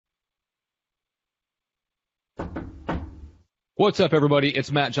What's up, everybody? It's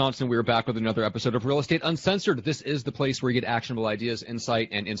Matt Johnson. We're back with another episode of Real Estate Uncensored. This is the place where you get actionable ideas, insight,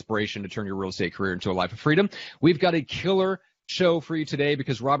 and inspiration to turn your real estate career into a life of freedom. We've got a killer show for you today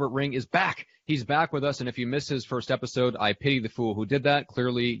because Robert Ring is back. He's back with us, and if you missed his first episode, I pity the fool who did that.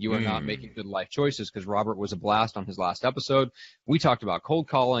 Clearly, you are not making good life choices because Robert was a blast on his last episode. We talked about cold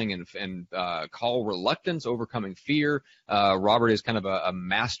calling and call reluctance, overcoming fear. Robert is kind of a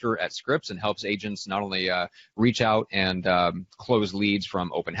master at scripts and helps agents not only reach out and close leads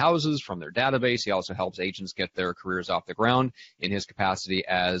from open houses, from their database. He also helps agents get their careers off the ground in his capacity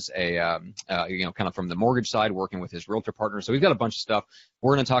as a, kind of from the mortgage side, working with his realtor partners. So we've got a bunch of stuff.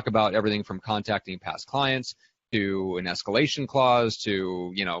 We're going to talk about everything from contacting past clients to an escalation clause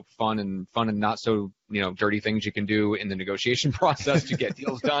to, fun and not so, dirty things you can do in the negotiation process to get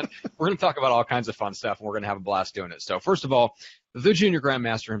deals done. We're going to talk about all kinds of fun stuff, and we're going to have a blast doing it. So first of all, the junior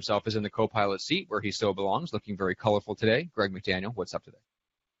grandmaster himself is in the co-pilot seat where he so belongs, looking very colorful today. Greg McDaniel, what's up today?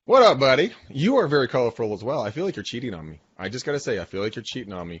 What up, buddy? You are very colorful as well. I feel like you're cheating on me. I just got to say, I feel like you're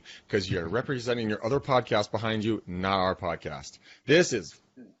cheating on me because you're representing your other podcast behind you, not our podcast. This is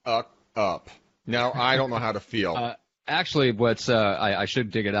up. Now, I don't know how to feel. Actually, I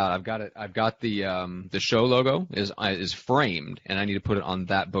should dig it out. I've got the show logo is framed, and I need to put it on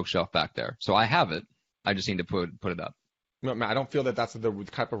that bookshelf back there. So I have it. I just need to put it up. No, I don't feel that that's the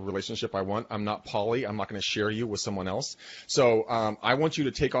type of relationship I want. I'm not poly. I'm not going to share you with someone else. So I want you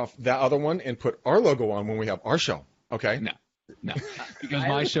to take off that other one and put our logo on when we have our show. Okay? No, because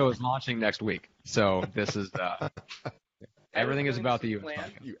my show is launching next week. So this is everything is about the U.S.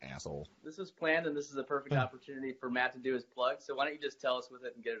 podcast. You asshole. This was planned, and this is a perfect opportunity for Matt to do his plug. So why don't you just tell us with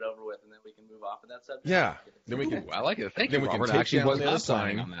it and get it over with, and then we can move off of that subject. Yeah. Then we can. I like it. Thank you, then we Robert. can take actually was not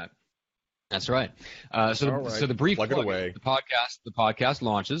planning on that. That's right. So the brief plug, the podcast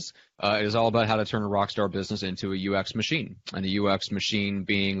launches. It is all about how to turn a rock star business into a UX machine, and the UX machine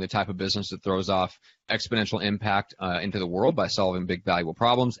being the type of business that throws off exponential impact into the world by solving big, valuable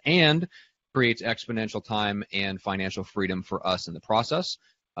problems and creates exponential time and financial freedom for us in the process,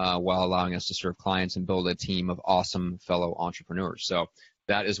 while allowing us to serve clients and build a team of awesome fellow entrepreneurs. So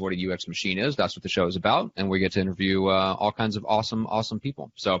that is what a UX machine is. That's what the show is about. And we get to interview all kinds of awesome people.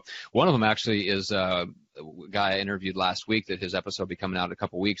 So one of them actually is a guy I interviewed last week that his episode will be coming out in a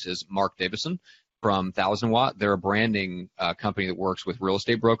couple weeks is Mark Davison from 1000 Watt. They're a branding company that works with real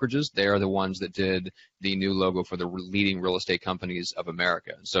estate brokerages. They are the ones that did the new logo for the leading real estate companies of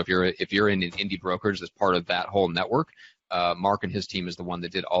America. So if you're in an indie brokerage that's part of that whole network, Mark and his team is the one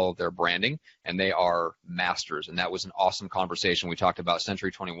that did all of their branding, and they are masters. And that was an awesome conversation. We talked about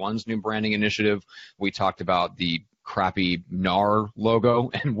Century 21's new branding initiative. We talked about the crappy NAR logo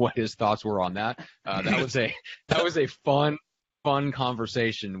and what his thoughts were on that. That was a fun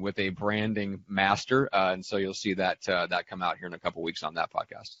conversation with a branding master, and so you'll see that come out here in a couple weeks on that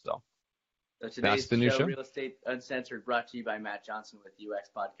podcast. So today's the new show, Real Estate Uncensored, brought to you by Matt Johnson with UX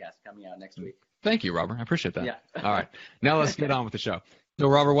Podcast, coming out next week. Thank you, Robert. I appreciate that. Yeah. All right. Now let's get on with the show. So,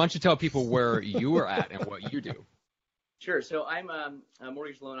 Robert, why don't you tell people where you are at and what you do? Sure. So I'm a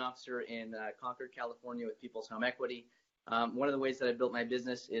mortgage loan officer in Concord, California with People's Home Equity. One of the ways that I built my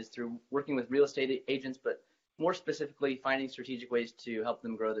business is through working with real estate agents, but more specifically finding strategic ways to help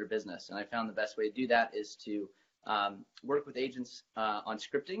them grow their business. And I found the best way to do that is to work with agents on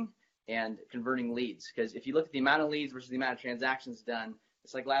scripting and converting leads. Because if you look at the amount of leads versus the amount of transactions done,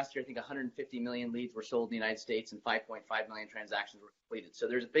 it's like last year, I think 150 million leads were sold in the United States and 5.5 million transactions were completed. So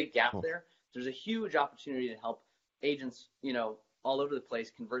there's a big gap there. There's a huge opportunity to help agents, all over the place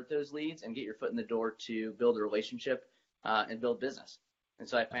convert those leads and get your foot in the door to build a relationship and build business. And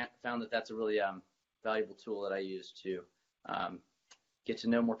so I found that that's a really valuable tool that I use to get to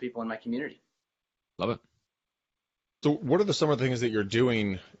know more people in my community. Love it. So what are some of the things that you're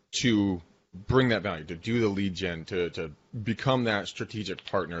doing to bring that value, to do the lead gen, to become that strategic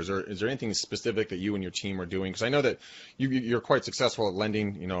partner? Is there anything specific that you and your team are doing? Because I know that you're quite successful at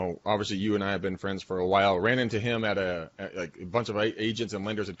lending. Obviously you and I have been friends for a while. Ran into him at a bunch of agents and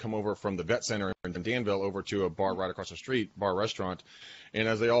lenders had come over from the vet center in Danville over to a bar right across the street, bar restaurant. And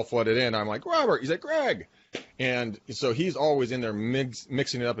as they all flooded in, I'm like, Robert, he's like, Greg. And so he's always in there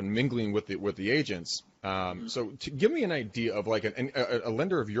mixing it up and mingling with the agents. So to give me an idea of like a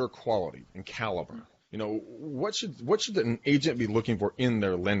lender of your quality and caliber, what should an agent be looking for in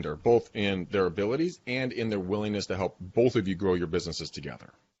their lender, both in their abilities and in their willingness to help both of you grow your businesses together?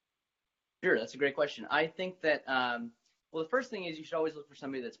 Sure, that's a great question. I think that well, the first thing is you should always look for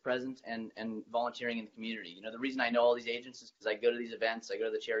somebody that's present and volunteering in the community. The reason I know all these agents is because I go to these events, I go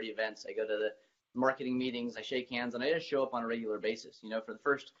to the charity events, I go to the marketing meetings, I shake hands, and I just show up on a regular basis. For the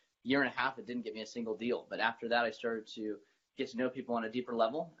first year and a half, it didn't get me a single deal. But after that, I started to get to know people on a deeper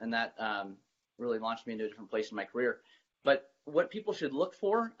level, and that really launched me into a different place in my career. But what people should look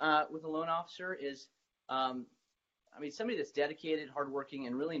for with a loan officer is, somebody that's dedicated, hardworking,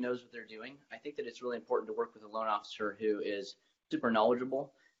 and really knows what they're doing. I think that it's really important to work with a loan officer who is super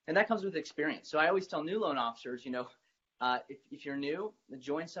knowledgeable, and that comes with experience. So I always tell new loan officers, if you're new,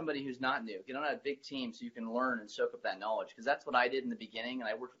 join somebody who's not new. Get on a big team so you can learn and soak up that knowledge, because that's what I did in the beginning, and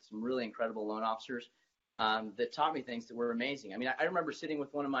I worked with some really incredible loan officers that taught me things that were amazing. I remember sitting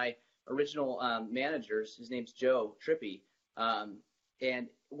with one of my original managers. His name's Joe Trippy, and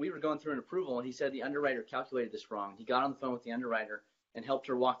we were going through an approval, and he said the underwriter calculated this wrong. He got on the phone with the underwriter and helped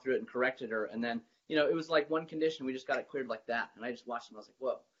her walk through it and corrected her. And then, it was like one condition. We just got it cleared like that. And I just watched him. I was like,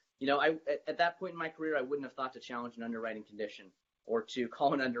 whoa. At that point in my career, I wouldn't have thought to challenge an underwriting condition or to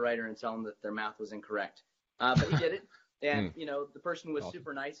call an underwriter and tell them that their math was incorrect. But he did it. And, the person was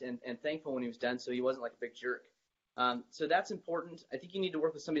super nice and thankful when he was done, so he wasn't like a big jerk. So that's important. I think you need to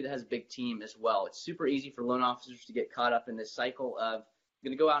work with somebody that has a big team as well. It's super easy for loan officers to get caught up in this cycle of, I'm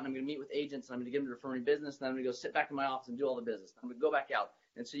going to go out and I'm going to meet with agents and I'm going to get them to refer me business, and then I'm going to go sit back in my office and do all the business. I'm going to go back out.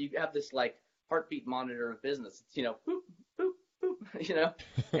 And so you have this like heartbeat monitor of business. It's, boop, boop, boop,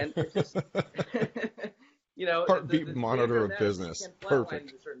 and it's just, heartbeat monitor of business. Perfect.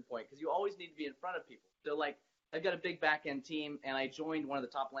 To a certain point, because you always need to be in front of people. So like, I've got a big back end team, and I joined one of the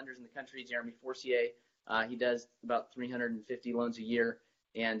top lenders in the country, Jeremy Forcier. He does about 350 loans a year,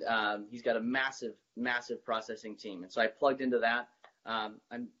 and he's got a massive, massive processing team. And so I plugged into that.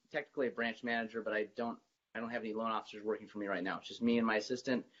 I'm technically a branch manager, but I don't have any loan officers working for me right now. It's just me and my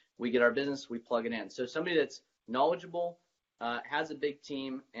assistant. We get our business, we plug it in. So somebody that's knowledgeable, has a big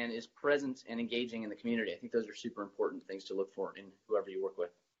team, and is present and engaging in the community. I think those are super important things to look for in whoever you work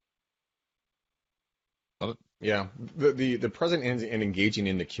with. Yeah, the present and engaging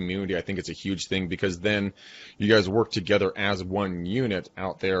in the community, I think it's a huge thing, because then you guys work together as one unit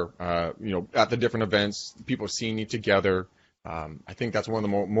out there, at the different events, people seeing you together. I think that's one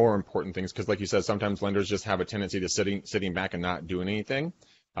of the more important things, because like you said, sometimes lenders just have a tendency to sitting back and not doing anything.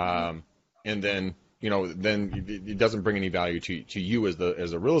 And then, then it doesn't bring any value to you as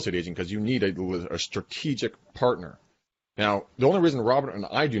a real estate agent, because you need a strategic partner. Now, the only reason Robert and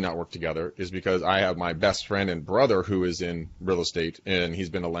I do not work together is because I have my best friend and brother who is in real estate, and he's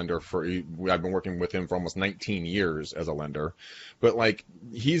been a lender I've been working with him for almost 19 years as a lender. But like,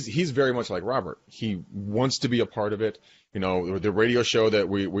 he's very much like Robert. He wants to be a part of it. The radio show that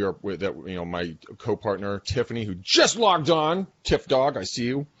we are with, that, my co-partner Tiffany, who just logged on, Tiff Dog, I see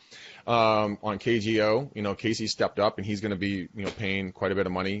you. On KGO, Casey stepped up, and he's going to be, paying quite a bit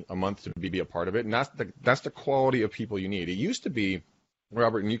of money a month to be a part of it. And that's the quality of people you need. It used to be,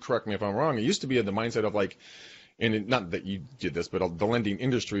 Robert, and you correct me if I'm wrong, it used to be the mindset of like, and not that you did this, but the lending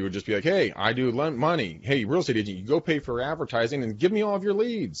industry would just be like, hey, I do lend money. Hey, real estate agent, you go pay for advertising and give me all of your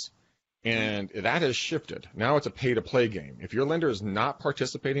leads. And that has shifted. Now it's a pay-to-play game. If your lender is not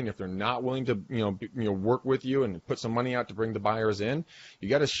participating, if they're not willing to, work with you and put some money out to bring the buyers in, you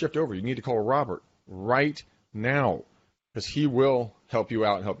got to shift over. You need to call Robert right now, because he will help you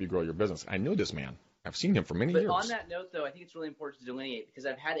out and help you grow your business. I know this man. I've seen him for many years. But on that note, though, I think it's really important to delineate, because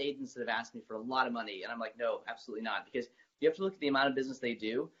I've had agents that have asked me for a lot of money, and I'm like, no, absolutely not, because you have to look at the amount of business they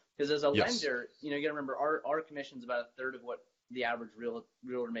do. Because as a lender, you got to remember our commission's about a third of what the average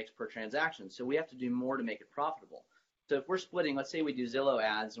realtor makes per transaction. So we have to do more to make it profitable. So if we're splitting, let's say we do Zillow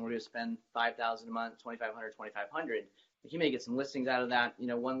ads and we're going to spend $5,000 a month, $2,500, he may get some listings out of that.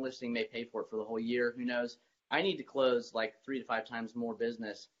 One listing may pay for it for the whole year. Who knows? I need to close like 3 to 5 times more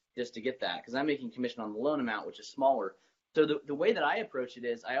business just to get that, because I'm making commission on the loan amount, which is smaller. So the way that I approach it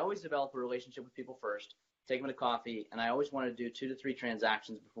is I always develop a relationship with people first, take them to coffee, and I always want to do 2 to 3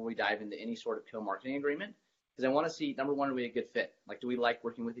 transactions before we dive into any sort of co-marketing agreement. Because I want to see, number one, are we a good fit? Like, do we like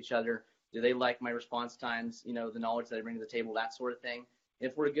working with each other? Do they like my response times, the knowledge that I bring to the table, that sort of thing?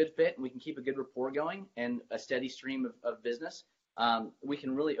 If we're a good fit and we can keep a good rapport going and a steady stream of business, we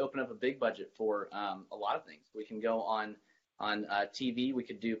can really open up a big budget for a lot of things. We can go on TV. We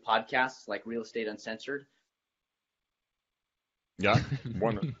could do podcasts like Real Estate Uncensored. Yeah,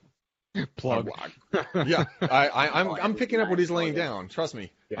 one plug. Yeah, I'm picking up what he's laying down. Trust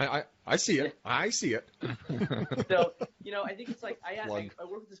me. Yeah. I see it. I see it. So, I think it's like I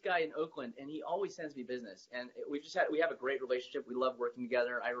work with this guy in Oakland, and he always sends me business, and we have a great relationship. We love working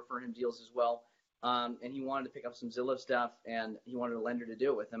together. I refer him deals as well. And he wanted to pick up some Zillow stuff, and he wanted a lender to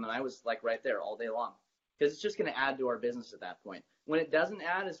do it with him, and I was like right there all day long, because it's just going to add to our business at that point. When it doesn't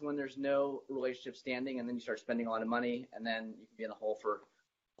add is when there's no relationship standing, and then you start spending a lot of money, and then you can be in the hole for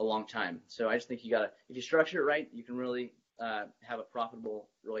a long time. So I just think if you structure it right, you can really have a profitable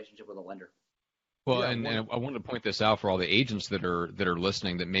relationship with a lender. Well, and I wanted to point this out for all the agents that are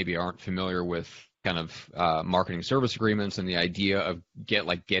listening that maybe aren't familiar with kind of marketing service agreements and the idea of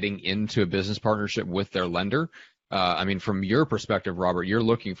getting into a business partnership with their lender. I mean, from your perspective, Robert, you're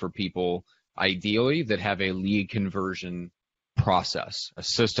looking for people ideally that have a lead conversion process, a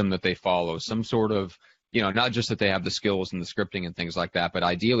system that they follow, some sort of, not just that they have the skills and the scripting and things like that, but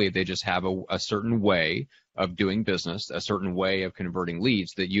ideally they just have a certain way of doing business, a certain way of converting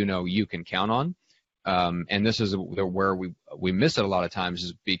leads that you can count on. And this is where we miss it a lot of times,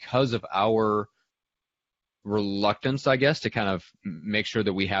 is because of our reluctance, I guess, to kind of make sure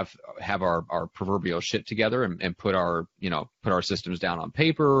that we have our proverbial shit together and put our systems down on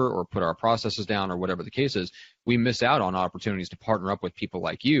paper or put our processes down or whatever the case is. We miss out on opportunities to partner up with people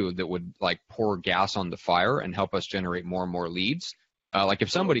like you that would pour gas on the fire and help us generate more and more leads. Like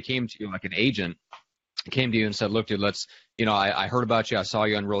if somebody came to you, like an agent came to you and said, look, dude, I heard about you. I saw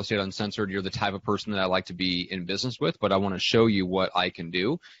you on Real Estate Uncensored. You're the type of person that I like to be in business with, but I want to show you what I can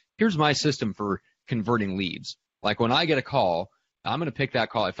do. Here's my system for converting leads. Like when I get a call, I'm going to pick that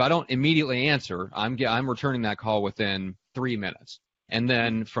call. If I don't immediately answer, I'm returning that call within 3 minutes. And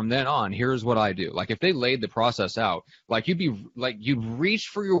then from then on, here's what I do. Like if they laid the process out, you'd reach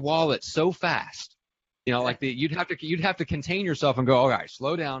for your wallet so fast, you'd have to contain yourself and go, all right,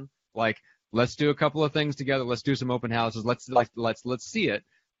 slow down. Let's do a couple of things together. Let's do some open houses. Let's see it.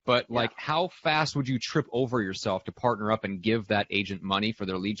 But how fast would you trip over yourself to partner up and give that agent money for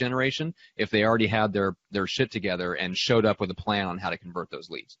their lead generation if they already had their shit together and showed up with a plan on how to convert those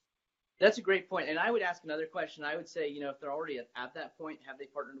leads? That's a great point. And I would ask another question. I would say, if they're already at that point, have they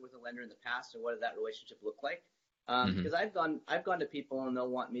partnered with a lender in the past, and what did that relationship look like? Because I've gone to people and they'll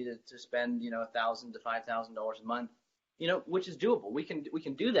want me to spend, $1,000 to $5,000 a month, which is doable. We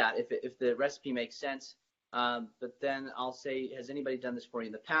can do that if the recipe makes sense. But then I'll say, has anybody done this for you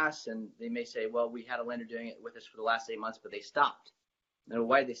in the past? And they may say, well, we had a lender doing it with us for the last 8 months, but they stopped. And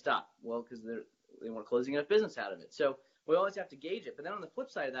why did they stop? Well, because they weren't closing enough business out of it. So we always have to gauge it. But then on the flip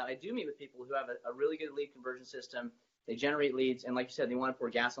side of that, I do meet with people who have a really good lead conversion system. They generate leads, and like you said, they want to pour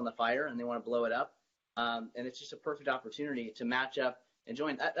gas on the fire and they want to blow it up. And it's just a perfect opportunity to match up and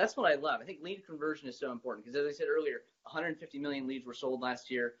join. That's what I love. I think lead conversion is so important because, as I said earlier, 150 million leads were sold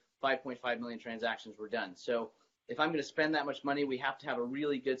last year. 5.5 million transactions were done. So if I'm going to spend that much money, we have to have a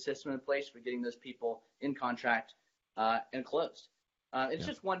really good system in place for getting those people in contract and closed. It's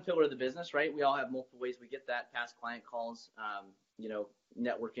just one pillar of the business, right? We all have multiple ways we get that: past client calls,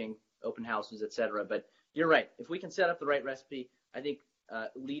 networking, open houses, etc. But you're right. If we can set up the right recipe, I think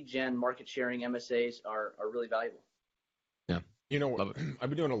lead gen, market sharing, MSAs are really valuable. Yeah. I've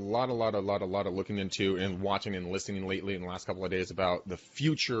been doing a lot of looking into and watching and listening lately in the last couple of days about the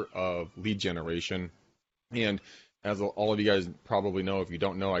future of lead generation. And as all of you guys probably know, if you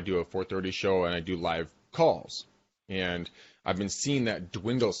don't know, I do a 4:30 show and I do live calls. And I've been seeing that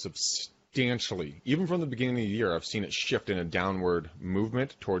dwindle substantially. Even from the beginning of the year, I've seen it shift in a downward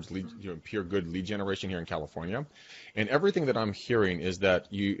movement towards pure good lead generation here in California. And everything that I'm hearing is that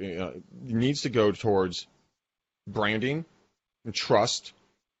needs to go towards branding, trust,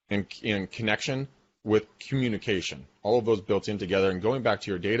 and connection with communication, all of those built in together, and going back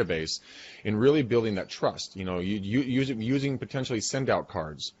to your database and really building that trust. Using potentially send out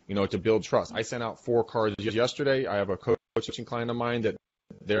cards, to build trust. I sent out 4 cards yesterday. I have a coaching client of mine that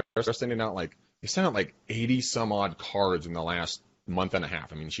they're sending out like 80 some odd cards in the last month and a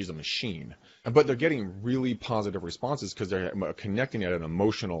half. I mean, she's a machine, but they're getting really positive responses because they're connecting at an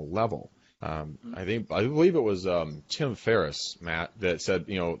emotional level. I believe it was Tim Ferriss, Matt, that said,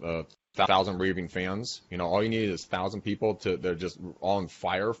 1,000 raving fans. All you need is 1,000 people they're just all on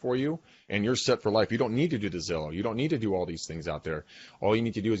fire for you, and you're set for life. You don't need to do the Zillow. You don't need to do all these things out there. All you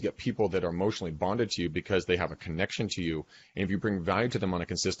need to do is get people that are emotionally bonded to you because they have a connection to you, and if you bring value to them on a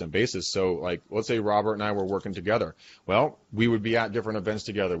consistent basis. So, let's say Robert and I were working together. Well, we would be at different events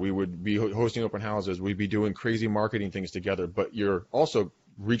together. We would be hosting open houses. We'd be doing crazy marketing things together, but you're also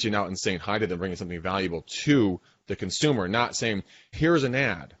reaching out and saying hi to them, bringing something valuable to the consumer, not saying, here's an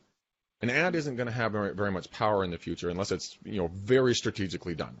ad. An ad isn't going to have very much power in the future unless it's, very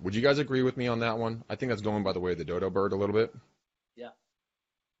strategically done. Would you guys agree with me on that one? I think that's going by the way of the dodo bird a little bit. Yeah.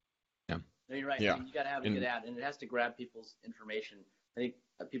 Yeah. No, you're right. Yeah. I mean, you got to have a good ad, and it has to grab people's information. I think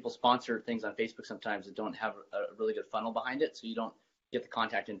people sponsor things on Facebook sometimes that don't have a really good funnel behind it, so you don't get the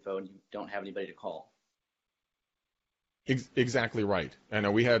contact info and you don't have anybody to call. Exactly right. I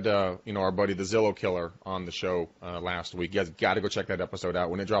know we had, our buddy the Zillow Killer on the show last week. You guys got to go check that episode out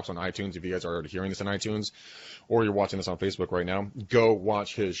when it drops on iTunes. If you guys are already hearing this on iTunes, or you're watching this on Facebook right now, go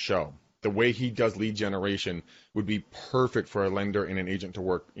watch his show. the way he does lead generation would be perfect for a lender and an agent to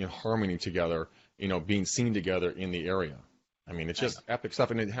work in harmony together, being seen together in the area. I mean, it's just epic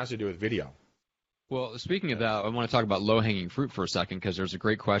stuff, and it has to do with video. Well, speaking of that, I want to talk about low-hanging fruit for a second, because there's a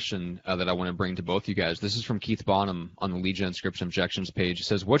great question that I want to bring to both you guys. This is from Keith Bonham on the lead gen scripts objections page. It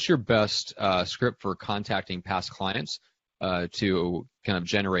says, what's your best script for contacting past clients to kind of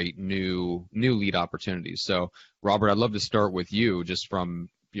generate new lead opportunities? So, Robert, I'd love to start with you, just from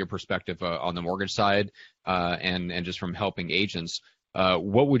your perspective on the mortgage side and just from helping agents.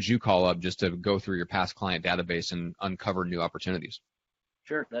 What would you call up just to go through your past client database and uncover new opportunities?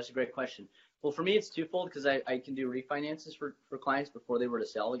 Sure, that's a great question. Well, for me, it's twofold, because I can do refinances for clients before they were to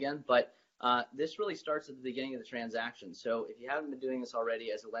sell again. But this really starts at the beginning of the transaction. So if you haven't been doing this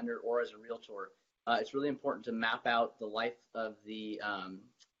already as a lender or as a realtor, it's really important to map out the life of the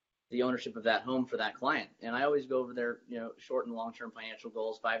ownership of that home for that client. And I always go over their short and long-term financial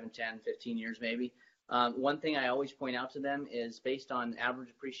goals, 5 and 10, 15 years maybe. One thing I always point out to them is, based on average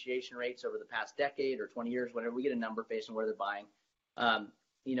appreciation rates over the past decade or 20 years, whatever, we get a number based on where they're buying.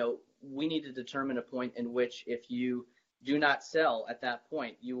 We need to determine a point in which, if you do not sell at that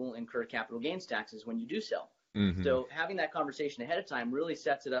point, you will incur capital gains taxes when you do sell. Mm-hmm. So having that conversation ahead of time really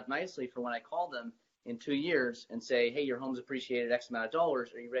sets it up nicely for when I call them in 2 years and say, hey, your home's appreciated X amount of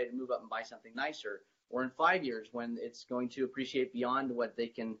dollars. Are you ready to move up and buy something nicer? Or in 5 years, when it's going to appreciate beyond what they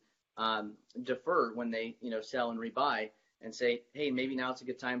can defer when they sell and rebuy, and say, hey, maybe now it's a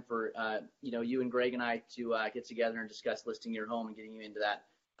good time for you and Greg and I to get together and discuss listing your home and getting you into that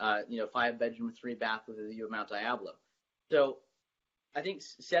 5-bedroom, 3-bath with a view of Mount Diablo. So I think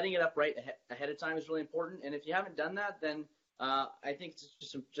setting it up right ahead of time is really important. And if you haven't done that, then I think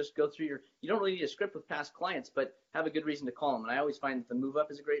just go through you don't really need a script with past clients, but have a good reason to call them. And I always find that the move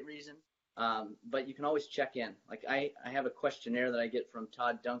up is a great reason, but you can always check in. Like I have a questionnaire that I get from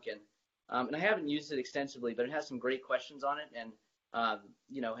Todd Duncan, and I haven't used it extensively, but it has some great questions on it. And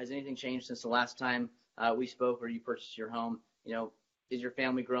has anything changed since the last time we spoke or you purchased your home? Is your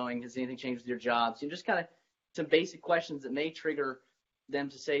family growing? Has anything changed with your jobs? Just kind of some basic questions that may trigger them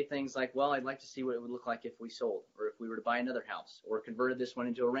to say things like, well, I'd like to see what it would look like if we sold, or if we were to buy another house, or converted this one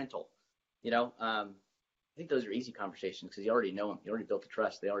into a rental. I think those are easy conversations, because you already know them. You already built the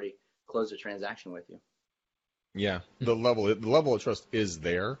trust. They already closed a transaction with you. Yeah, the level of trust is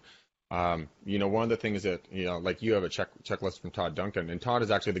there. One of the things that, like you have a checklist from Todd Duncan, and Todd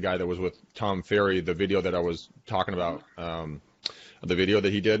is actually the guy that was with Tom Ferry, the video that I was talking about, the video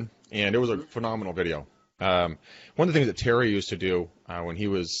that he did, and it was a phenomenal video. One of the things that Terry used to do when he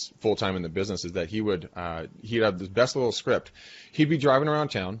was full-time in the business is that he'd have this best little script. He'd be driving around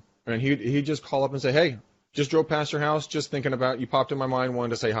town, and he'd just call up and say, hey, just drove past your house, just thinking about you, popped in my mind,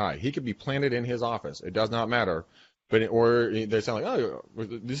 wanted to say hi. He could be planted in his office. It does not matter. Or they sound like, oh,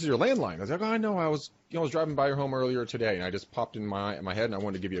 this is your landline. I was like, oh, I know. I was driving by your home earlier today, and I just popped in my head, and I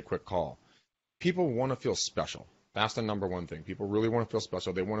wanted to give you a quick call. People want to feel special. That's the number one thing. People really want to feel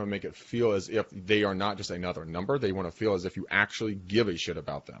special. They want to make it feel as if they are not just another number. They want to feel as if you actually give a shit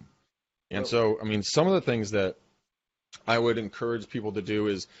about them. And so, some of the things that I would encourage people to do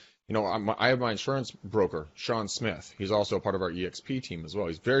is, I have my insurance broker, Sean Smith. He's also part of our EXP team as well.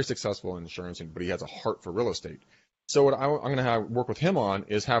 He's very successful in insurance, but he has a heart for real estate. So what I'm going to work with him on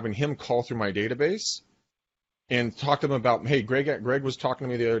is having him call through my database and talk to them about, hey, Greg was talking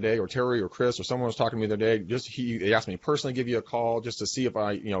to me the other day, or Terry or Chris or someone was talking to me the other day. He asked me to personally give you a call just to see if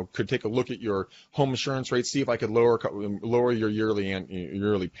I, could take a look at your home insurance rates, see if I could lower your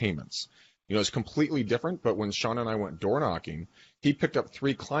yearly payments. It's completely different. But when Sean and I went door knocking, he picked up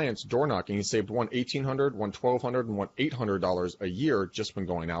 3 clients door knocking. He saved one $1,800, one $1,200, and one $800 a year just when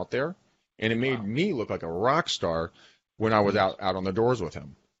going out there. And it made me look like a rock star when I was out on the doors with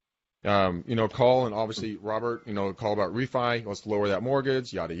him. Call, and obviously Robert, call about refi. Let's lower that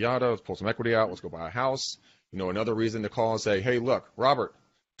mortgage, yada, yada. Let's pull some equity out. Let's go buy a house. Another reason to call and say, hey, look, Robert,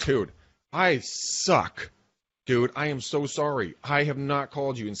 dude, I suck. Dude, I am so sorry. I have not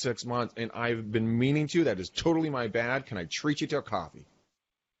called you in 6 months, and I've been meaning to. That is totally my bad. Can I treat you to a coffee?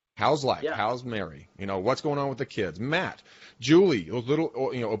 How's life? Yeah. How's Mary? What's going on with the kids? Matt, Julie, those little,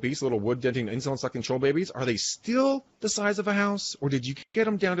 obese little wood denting, insulin sucking troll babies, are they still the size of a house, or did you get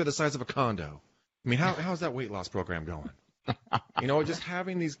them down to the size of a condo? How's that weight loss program going? Just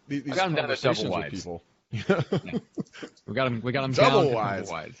having these conversations with people. We got them double down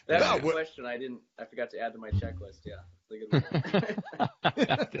wise. That's a question I forgot to add to my checklist. Yeah.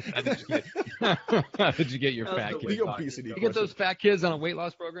 How did you get your fat kids? Obesity. You get those fat kids on a weight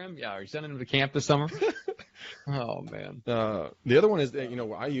loss program? Yeah. Are you sending them to camp this summer? Oh man. The other one is that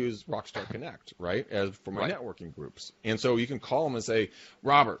I use Rockstar Connect, right, as for my networking groups, and so you can call them and say,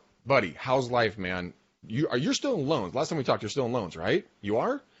 Robert, buddy, how's life, man? You're still in loans. Last time we talked, you're still in loans, right? You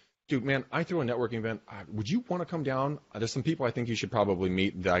are? Dude, man, I threw a networking event. Would you want to come down? There's some people I think you should probably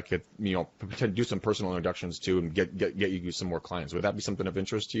meet that I could, do some personal introductions to and get you some more clients. Would that be something of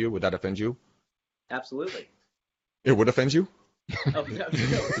interest to you? Would that offend you? Absolutely. It would offend you? Oh, no,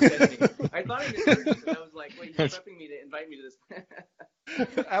 I thought it offended you, but I was like, wait, you're prepping me to invite me to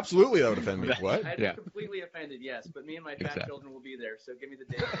this. Absolutely, that would offend me. What? I'd be completely offended, yes, but me and my fat children will be there, so give me the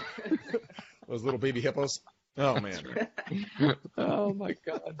date. Those little baby hippos? Oh, man. Oh, my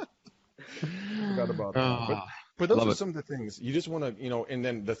God. Forgot about that. But those are some of the things you just want to, and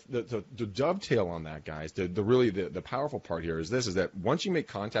then the dovetail on that, guys, the powerful part here is that once you make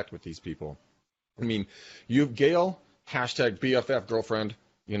contact with these people, I mean, Gail, hashtag BFF girlfriend,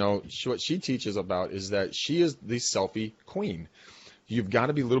 what she teaches about is that she is the selfie queen. You've got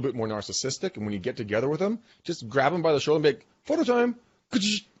to be a little bit more narcissistic, and when you get together with them, just grab them by the shoulder and be like, photo time,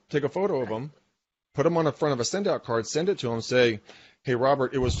 take a photo of them, put them on the front of a send-out card, send it to them, say, hey,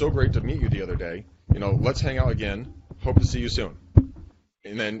 Robert, it was so great to meet you the other day. Let's hang out again. Hope to see you soon.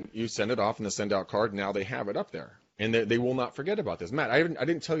 And then you send it off in the send-out card. Now they have it up there. And they will not forget about this. Matt, I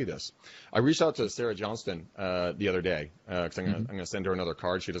didn't tell you this. I reached out to Sarah Johnston the other day because I'm going to send her another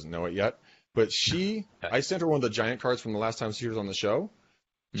card. She doesn't know it yet. But I sent her one of the giant cards from the last time she was on the show.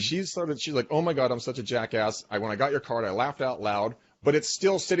 She's like, oh, my God, I'm such a jackass. When I got your card, I laughed out loud. But it's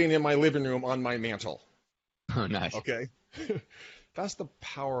still sitting in my living room on my mantle. Oh, nice. Okay. That's the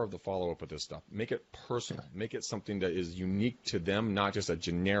power of the follow-up with this stuff. Make it personal. Make it something that is unique to them, not just a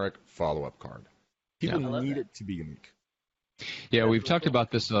generic follow-up card. People need it to be unique. Yeah, we've talked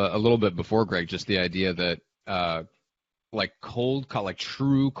about this a little bit before, Greg, just the idea that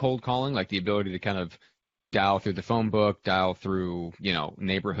true cold calling, like the ability to kind of dial through the phone book, dial through,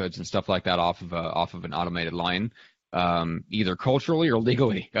 neighborhoods and stuff like that off of an automated line, either culturally or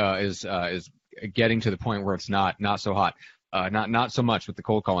legally, is getting to the point where it's not so hot. Not so much with the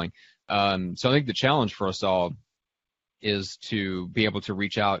cold calling. So I think the challenge for us all is to be able to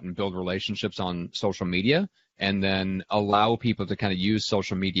reach out and build relationships on social media and then allow people to kind of use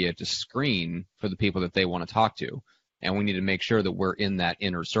social media to screen for the people that they want to talk to. And we need to make sure that we're in that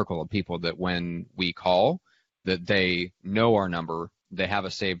inner circle of people that when we call, that they know our number, they have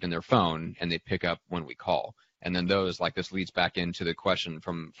us saved in their phone, and they pick up when we call. And then this leads back into the question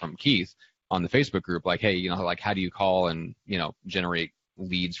from Keith on the Facebook group, like, hey, how do you call and, generate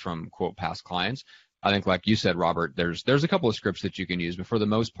leads from, quote, past clients? I think, like you said, Robert, there's a couple of scripts that you can use, but for the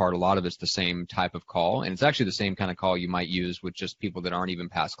most part, a lot of it's the same type of call. And it's actually the same kind of call you might use with just people that aren't even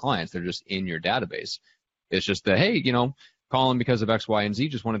past clients. They're just in your database. It's just that, hey, calling because of X, Y, and Z,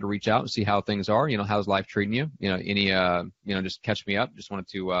 just wanted to reach out and see how things are. How's life treating you? Just catch me up. Just wanted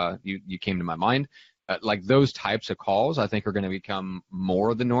to, you came to my mind. Like those types of calls, I think are going to become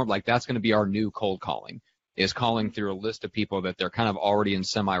more of the norm. Like that's going to be our new cold calling, is calling through a list of people that they're kind of already in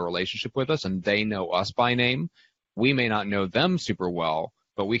semi-relationship with us and they know us by name. We may not know them super well,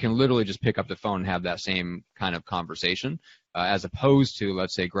 but we can literally just pick up the phone and have that same kind of conversation, as opposed to,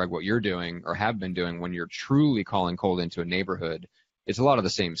 let's say, Greg, what you're doing or have been doing when you're truly calling cold into a neighborhood. It's a lot of the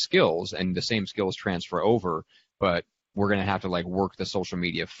same skills and the same skills transfer over, but we're going to have to work the social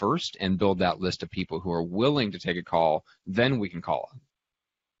media first and build that list of people who are willing to take a call. Then we can call.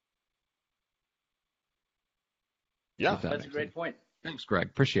 Yeah, that's a great point. Thanks, Greg.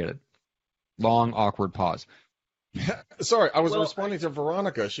 Appreciate it. Long, awkward pause. Sorry, I was responding to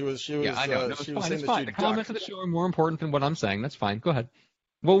Veronica. She was I know. No, she was saying it's that fine. The comments of the show are more important than what I'm saying. That's fine. Go ahead.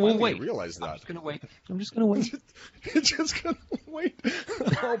 Well, we'll wait. I realize that. I'm just gonna wait. Just gonna wait.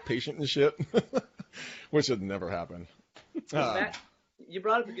 All patient and shit, which would never happen. Matt, you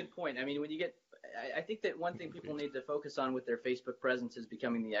brought up a good point. I mean, I think that one thing people need to focus on with their Facebook presence is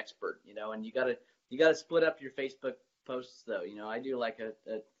becoming the expert. And you gotta split up your Facebook posts though. I do like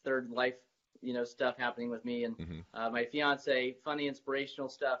a third life, stuff happening with me and my fiance, funny, inspirational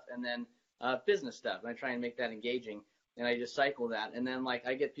stuff, and then business stuff. And I try and make that engaging, and I just cycle that. And then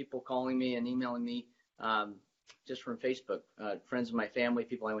I get people calling me and emailing me just from Facebook, friends of my family,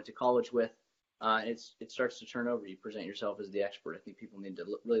 people I went to college with. It starts to turn over. You present yourself as the expert. I think people need to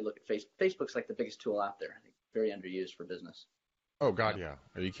really look at Facebook. Facebook's like the biggest tool out there. I think very underused for business. Oh God, yeah.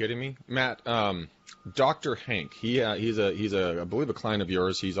 Are you kidding me, Matt? Dr. Hank. He's I believe a client of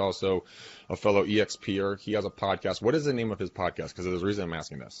yours. He's also a fellow EXPer. He has a podcast. What is the name of his podcast? Because there's a reason I'm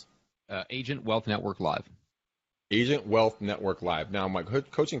asking this. Agent Wealth Network Live. Agent Wealth Network Live. Now, my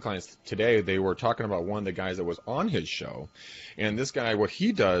coaching clients today, they were talking about one of the guys that was on his show. And this guy, what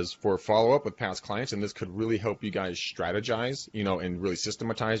he does for follow-up with past clients, and this could really help you guys strategize, and really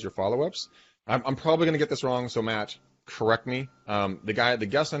systematize your follow-ups. I'm probably going to get this wrong, so Matt, correct me. The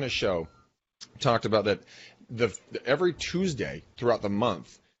guest on his show talked about that every Tuesday throughout the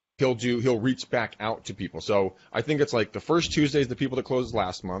month, he'll reach back out to people. So I think it's like the first Tuesday is the people that closed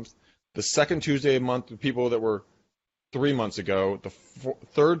last month. The second Tuesday of the month, the people that were 3 months ago. The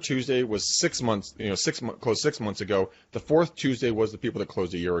third Tuesday was 6 months, closed 6 months ago. The fourth Tuesday was the people that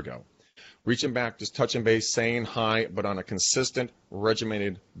closed a year ago. Reaching back, just touching base, saying hi, but on a consistent,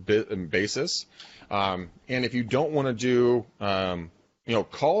 regimented basis. And if you don't want to do,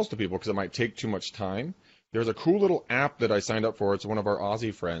 calls to people because it might take too much time, there's a cool little app that I signed up for. It's one of our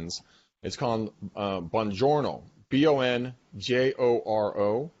Aussie friends. It's called Bonjoro, Bonjoro.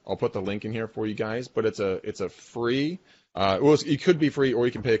 I'll put the link in here for you guys, but it's a free. It could be free, or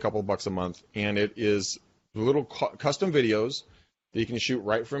you can pay a couple bucks a month, and it is little custom videos that you can shoot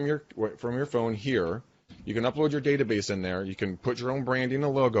right from your phone here. You can upload your database in there. You can put your own branding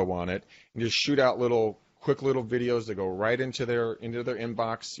and logo on it, and just shoot out quick little videos that go right into their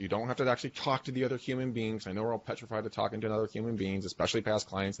inbox. You don't have to actually talk to the other human beings. I know we're all petrified of talking to other human beings, especially past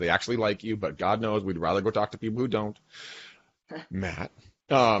clients. They actually like you, but God knows we'd rather go talk to people who don't. Matt.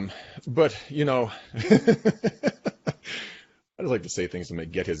 But, I just like to say things to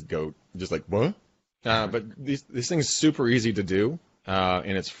get his goat. Just like, what? But these things are super easy to do,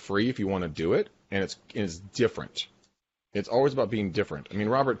 and it's free if you want to do it, and it's different. It's always about being different. I mean,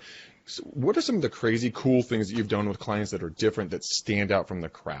 Robert, what are some of the crazy cool things that you've done with clients that are different, that stand out from the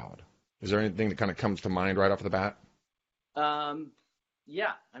crowd? Is there anything that kind of comes to mind right off the bat?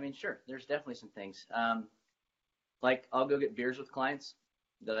 Yeah, I mean, sure. There's definitely some things. Like I'll go get beers with clients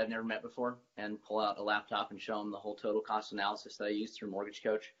that I've never met before and pull out a laptop and show them the whole total cost analysis that I use through Mortgage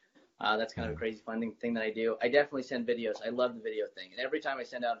Coach. That's kind of a crazy fun thing that I do. I definitely send videos. I love the video thing. And every time I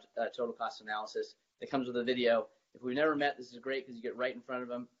send out a total cost analysis that comes with a video, if we've never met, this is great because you get right in front of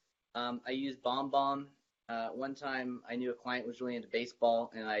them. I use BombBomb. One time I knew a client was really into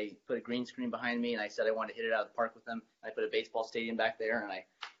baseball, and I put a green screen behind me, and I said I wanted to hit it out of the park with them. I put a baseball stadium back there, and I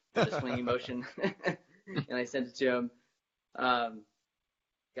put a swinging motion, and I sent it to him.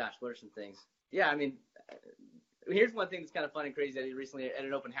 Gosh, what are some things? Yeah, I mean, here's one thing that's kind of fun and crazy that I did recently at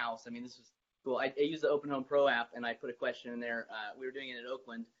an open house. I mean, this was cool. I used the Open Home Pro app, and I put a question in there. We were doing it in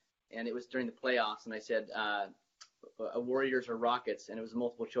Oakland, and it was during the playoffs, and I said Warriors or Rockets, and it was a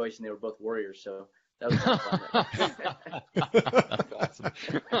multiple choice, and they were both Warriors, so that was kind of fun.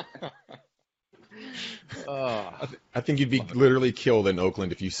 Awesome. I think you'd be literally killed in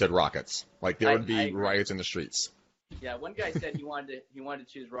Oakland if you said Rockets. Like, there would be riots in the streets. Yeah, one guy said he wanted to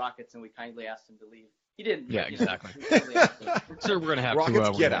choose Rockets, and we kindly asked him to leave. He didn't. Yeah, exactly. Sir, we're going to have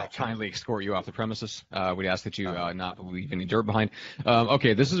to kindly escort you off the premises. We'd ask that you not leave any dirt behind.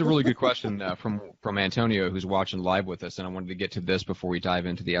 Okay, this is a really good question from Antonio, who's watching live with us, and I wanted to get to this before we dive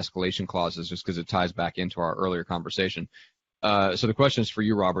into the escalation clauses, just because it ties back into our earlier conversation. So the question is for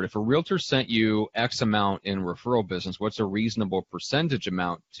you, Robert. If a realtor sent you X amount in referral business, what's a reasonable percentage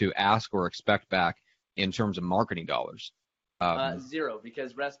amount to ask or expect back in terms of marketing dollars? 0,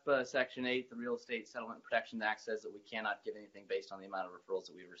 because RESPA Section 8, the Real Estate Settlement Protection Act, says that we cannot give anything based on the amount of referrals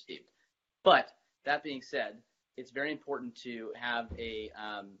that we've received. But that being said, it's very important to have a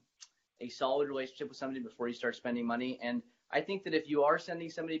solid relationship with somebody before you start spending money. And I think that if you are sending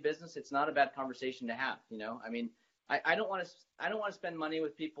somebody business, it's not a bad conversation to have. I mean, I don't want to spend money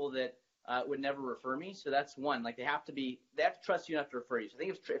with people that would never refer me. So that's one. Like, they have to trust you enough to refer you. So I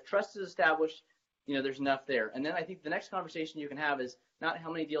think if trust is established, there's enough there. And then I think the next conversation you can have is not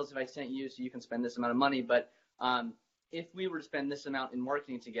how many deals have I sent you so you can spend this amount of money, but if we were to spend this amount in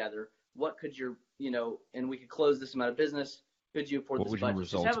marketing together, what could and we could close this amount of business, could you afford this budget?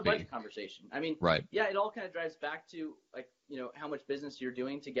 Just have a budget conversation. I mean, right. Yeah, it all kind of drives back to how much business you're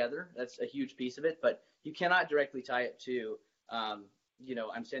doing together. That's a huge piece of it, but you cannot directly tie it to, I'm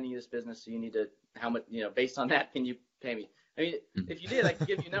sending you this business, so you need to, how much, based on that, can you pay me? I mean, if you did, I could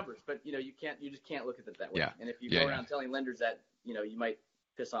give you numbers, but you just can't look at it that way. Yeah. And if you go around telling lenders that, you might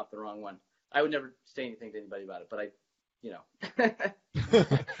piss off the wrong one. I would never say anything to anybody about it, but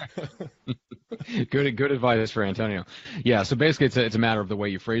Good advice for Antonio. Yeah. So basically it's a matter of the way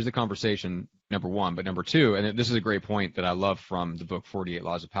you phrase the conversation, number one, but number two, and this is a great point that I love from the book 48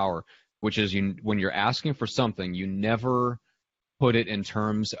 Laws of Power, which is when you're asking for something, you never put it in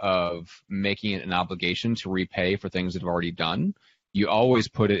terms of making it an obligation to repay for things that have already done. You always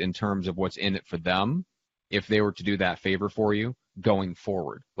put it in terms of what's in it for them if they were to do that favor for you going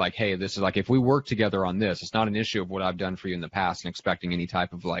forward. Like, hey, this is like, if we work together on this, it's not an issue of what I've done for you in the past and expecting any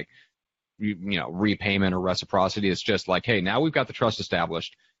type of repayment or reciprocity. It's just like, hey, now we've got the trust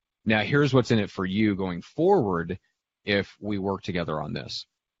established. Now here's what's in it for you going forward if we work together on this.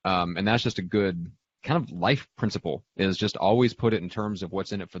 And that's just a good kind of life principle is just always put it in terms of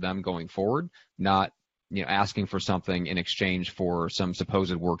what's in it for them going forward, not, asking for something in exchange for some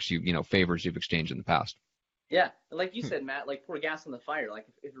supposed works favors you've exchanged in the past. Yeah. Like you said, Matt, like pour gas on the fire. Like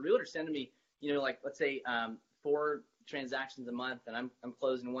if a realtor sending me, like let's say 4 transactions a month and I'm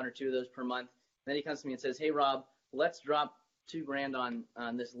closing 1 or 2 of those per month. Then he comes to me and says, hey, Rob, let's drop $2,000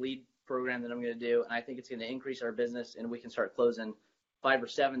 on this lead program that I'm going to do. And I think it's going to increase our business and we can start closing 5 or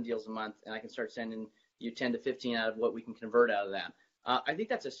 7 deals a month. And I can start sending you 10 to 15 out of what we can convert out of that. I think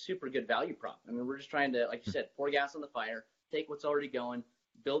that's a super good value prop. I mean, we're just trying to, like you said, pour gas on the fire, take what's already going,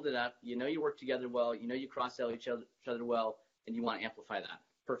 build it up. You work together well, you cross-sell each other well, and you want to amplify that.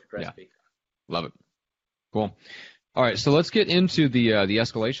 Perfect recipe. Yeah. Love it. Cool. All right, so let's get into the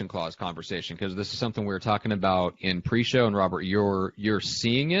escalation clause conversation, because this is something we were talking about in pre-show, and Robert, you're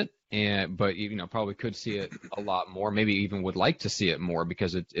seeing it, but probably could see it a lot more, maybe even would like to see it more,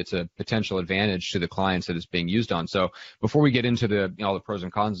 because it's a potential advantage to the clients that it's being used on. So before we get into all the pros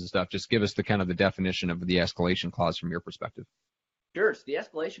and cons and stuff, just give us the kind of the definition of the escalation clause from your perspective. Sure. So the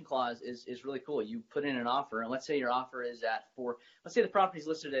escalation clause is really cool. You put in an offer, and let's say your offer is let's say the property's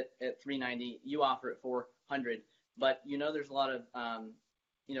listed at $390, you offer at $400. But there's a lot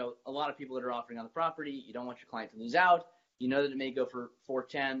of people that are offering on the property. You don't want your client to lose out. You know that it may go for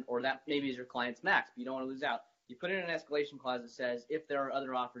 $410, or that maybe is your client's max, but you don't want to lose out. You put in an escalation clause that says if there are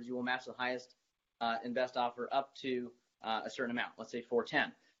other offers, you will match the highest and best offer up to a certain amount. Let's say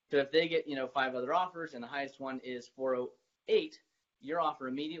 $410. So if they get 5 other offers and the highest one is $408, your offer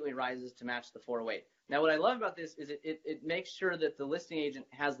immediately rises to match the $408. Now, what I love about this is it makes sure that the listing agent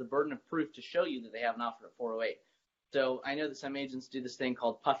has the burden of proof to show you that they have an offer at $408. So I know that some agents do this thing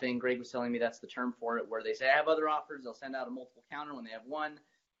called puffing. Greg was telling me that's the term for it, where they say I have other offers. They'll send out a multiple counter when they have one.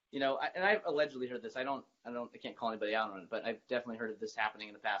 And I've allegedly heard this. I can't call anybody out on it, but I've definitely heard of this happening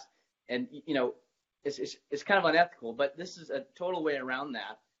in the past. And it's kind of unethical, but this is a total way around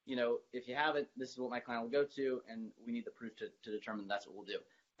that. If you have it, this is what my client will go to, and we need the proof to determine that's what we'll do.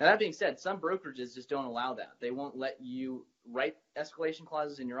 Now, that being said, some brokerages just don't allow that. They won't let you write escalation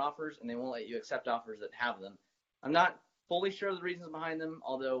clauses in your offers, and they won't let you accept offers that have them. I'm not fully sure of the reasons behind them,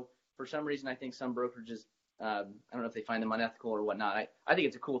 although for some reason I think some brokerages, I don't know if they find them unethical or whatnot. I think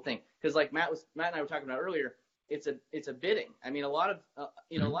it's a cool thing because, like Matt and I were talking about earlier, it's a bidding. I mean, a lot of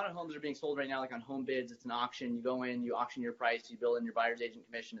homes are being sold right now like on home bids. It's an auction. You go in, you auction your price, you build in your buyer's agent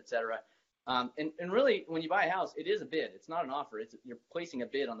commission, etc. And really, when you buy a house, it is a bid. It's not an offer. You're placing a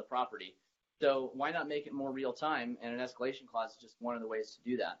bid on the property. So why not make it more real time? And an escalation clause is just one of the ways to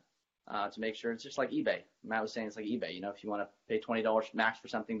do that. To make sure it's just like eBay. Matt was saying it's like eBay. If you want to pay $20 max for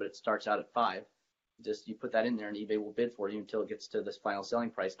something, but it starts out at $5, just you put that in there and eBay will bid for you until it gets to this final selling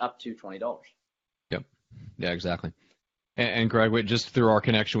price up to $20. Yep. Yeah, exactly. And Greg, just through our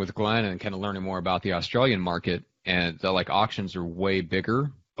connection with Glenn and kind of learning more about the Australian market, and the auctions are way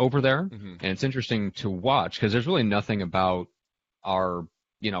bigger over there. Mm-hmm. And it's interesting to watch because there's really nothing about our,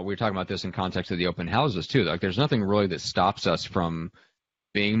 we were talking about this in context of the open houses too. There's nothing really that stops us from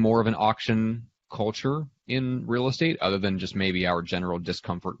being more of an auction culture in real estate, other than just maybe our general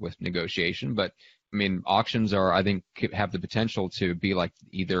discomfort with negotiation. But I mean, auctions I think, have the potential to be like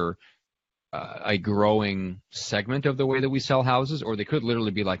either a growing segment of the way that we sell houses, or they could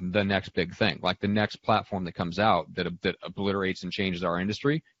literally be like the next big thing, like the next platform that comes out that obliterates and changes our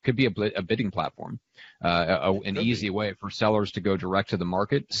industry. Could be a bidding platform, an easy way for sellers to go direct to the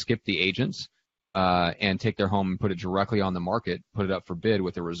market, skip the agents, and take their home and put it directly on the market, put it up for bid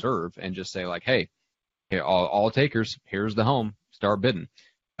with a reserve, and just say like, hey, all takers, here's the home, start bidding.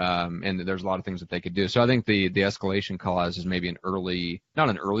 And there's a lot of things that they could do. So I think the escalation clause is maybe not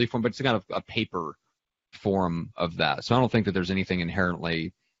an early form, but it's kind of a paper form of that. So I don't think that there's anything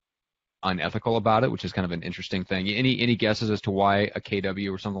inherently unethical about it, which is kind of an interesting thing. Any guesses as to why a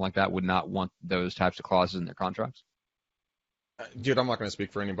KW or something like that would not want those types of clauses in their contracts? Dude, I'm not going to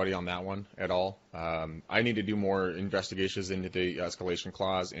speak for anybody on that one at all. I need to do more investigations into the escalation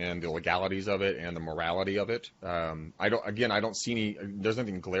clause and the legalities of it and the morality of it. I don't see there's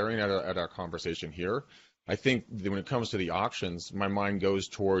nothing glaring at our conversation here. I think that when it comes to the auctions, my mind goes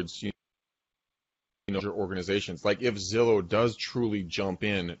towards organizations. Like if Zillow does truly jump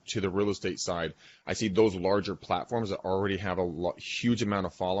in to the real estate side, I see those larger platforms that already have a huge amount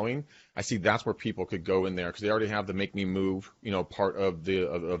of following. I see that's where people could go in there because they already have the make me move, part of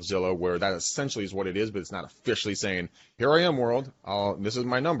Zillow, where that essentially is what it is, but it's not officially saying, here I am, world. This is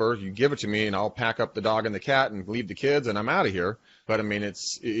my number. You give it to me and I'll pack up the dog and the cat and leave the kids and I'm out of here. But I mean,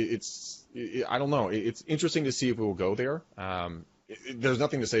 I don't know. It's interesting to see if it will go there. There's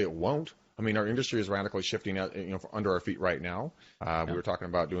nothing to say it won't. I mean, our industry is radically shifting out, under our feet right now. We were talking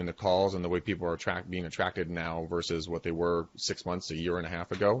about doing the calls and the way people are being attracted now versus what they were 6 months, a year and a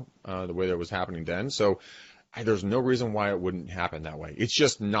half ago, the way that was happening then. So there's no reason why it wouldn't happen that way. It's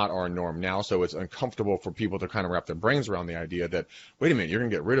just not our norm now, so it's uncomfortable for people to kind of wrap their brains around the idea that, wait a minute, you're going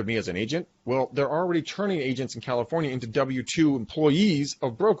to get rid of me as an agent? Well, they're already turning agents in California into W-2 employees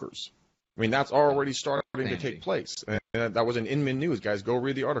of brokers. I mean, that's already starting to take place. And that was in Inman News. Guys, go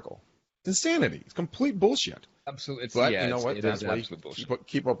read the article. It's insanity. It's complete bullshit. Absolutely. But you know what? That's why you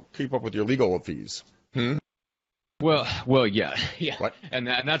keep up with your legal fees. Well, yeah. What? And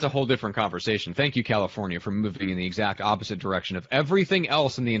that's a whole different conversation. Thank you, California, for moving in the exact opposite direction of everything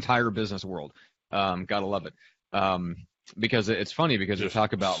else in the entire business world. Gotta love it. Because it's funny because you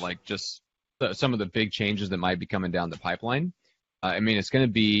talk about like just some of the big changes that might be coming down the pipeline. I mean, it's going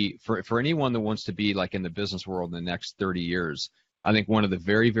to be for anyone that wants to be like in the business world in the next 30 years. I think one of the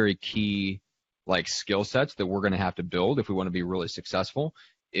very, very key like skill sets that we're going to have to build if we want to be really successful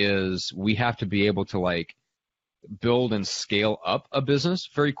is we have to be able to like build and scale up a business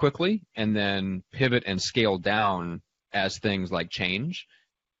very quickly and then pivot and scale down as things like change,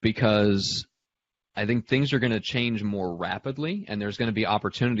 because I think things are going to change more rapidly, and there's going to be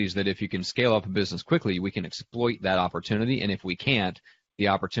opportunities that if you can scale up a business quickly, we can exploit that opportunity, and if we can't, the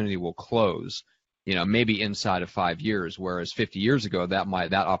opportunity will close, maybe inside of 5 years, whereas 50 years ago, that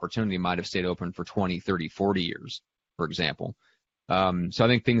opportunity might have stayed open for 20, 30, 40 years, for example. So I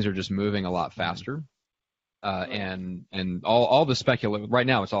think things are just moving a lot faster. And all the right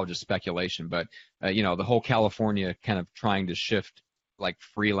now it's all just speculation, but the whole California kind of trying to shift like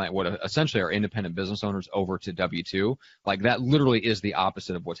freelance, what essentially are independent business owners over to W-2, like that literally is the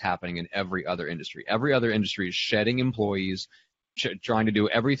opposite of what's happening in every other industry. Every other industry is shedding employees, trying to do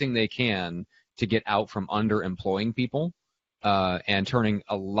everything they can to get out from underemploying people, and turning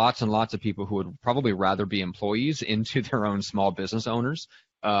lots and lots of people who would probably rather be employees into their own small business owners.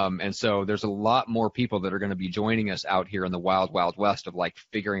 And so there's a lot more people that are going to be joining us out here in the wild, wild west of like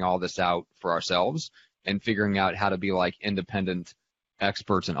figuring all this out for ourselves and figuring out how to be like independent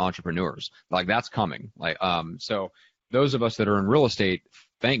experts and entrepreneurs. Like that's coming. So those of us that are in real estate,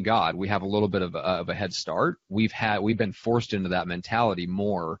 thank God we have a little bit of a head start. We've been forced into that mentality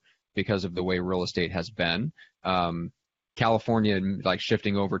more because of the way real estate has been. California, like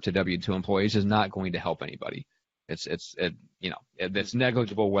shifting over to W-2 employees is not going to help anybody. It's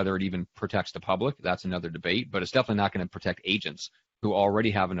negligible whether it even protects the public. That's another debate, but it's definitely not going to protect agents who already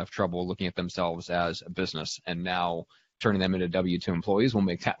have enough trouble looking at themselves as a business, and now turning them into W-2 employees will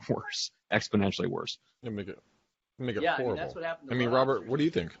make that worse, exponentially worse. Make it horrible. I mean, that's what happened to Robert, officers. What do you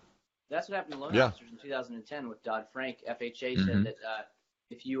think? That's what happened to loan officers in 2010 with Dodd-Frank. FHA said that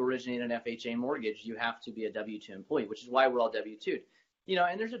if you originate an FHA mortgage, you have to be a W-2 employee, which is why we're all W-2'd.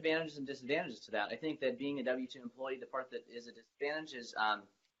 And there's advantages and disadvantages to that. I think that being a W-2 employee, the part that is a disadvantage is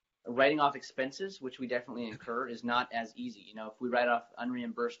writing off expenses, which we definitely incur, is not as easy. If we write off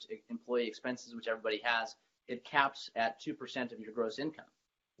unreimbursed employee expenses, which everybody has, it caps at 2% of your gross income.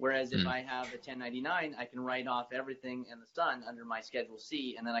 Whereas if I have a 1099, I can write off everything in the sun under my Schedule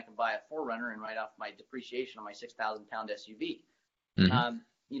C, and then I can buy a 4Runner and write off my depreciation on my 6,000-pound SUV.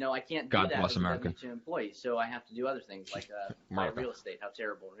 I can't do that as a W-2 employee, so I have to do other things like buy real estate. How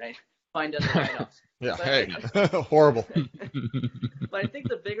terrible, right? Find other write-offs. Horrible. But I think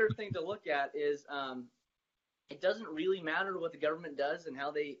the bigger thing to look at is it doesn't really matter what the government does and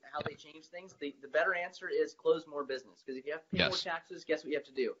how they change things. The better answer is close more business, because if you have to pay more taxes, guess what you have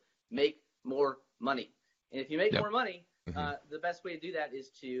to do? Make more money. And if you make more money, the best way to do that is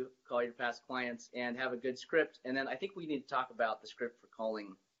to call your past clients and have a good script. And then I think we need to talk about the script for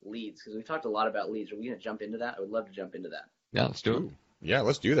calling leads, because we've talked a lot about leads. Are we going to jump into that? I would love to jump into that. Yeah, let's do it. Yeah,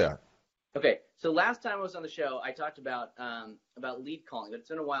 let's do that. Okay, so last time I was on the show, I talked about lead calling, but it's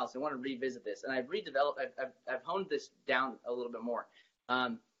been a while, so I want to revisit this. And I've honed this down a little bit more.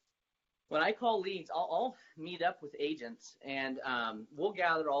 When I call leads, I'll meet up with agents, and we'll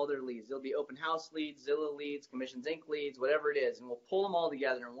gather all their leads. There'll be open house leads, Zillow leads, Commissions Inc. leads, whatever it is, and we'll pull them all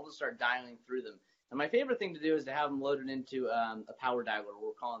together, and we'll just start dialing through them. And my favorite thing to do is to have them loaded into a power dialer where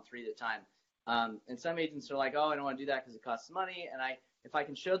we're calling 3 at a time. And some agents are like, oh, I don't want to do that because it costs money. And if I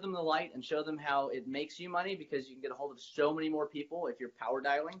can show them the light and show them how it makes you money, because you can get a hold of so many more people if you're power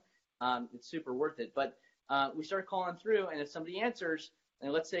dialing, it's super worth it. But we start calling through, and if somebody answers,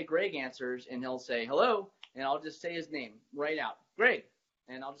 and let's say Greg answers, and he'll say hello, and I'll just say his name right out, Greg,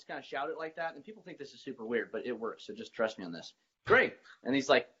 and I'll just kind of shout it like that. And people think this is super weird, but it works, so just trust me on this. Greg, and he's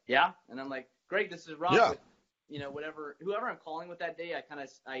like, yeah, and I'm like, Greg, this is Rob. Yeah. With, whoever I'm calling with that day, I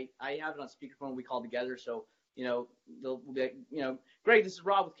have it on speakerphone. We call together, so they'll be like, Greg, this is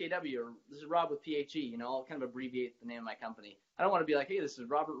Rob with KW, or this is Rob with PHE. I'll kind of abbreviate the name of my company. I don't want to be like, hey, this is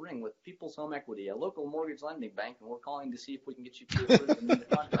Robert Ring with People's Home Equity, a local mortgage lending bank, and we're calling to see if we can get you pre-approved and in the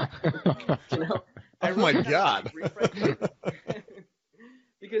contract. Oh my God.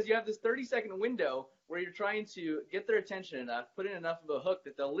 Because you have this 30-second window where you're trying to get their attention enough, put in enough of a hook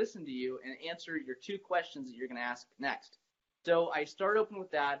that they'll listen to you and answer your 2 questions that you're going to ask next. So I start open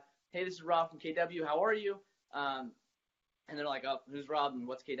with that. Hey, this is Rob from KW. How are you? And they're like, oh, who's Rob and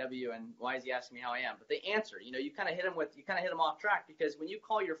what's KW and why is he asking me how I am? But they answer. You kind of hit them off track, because when you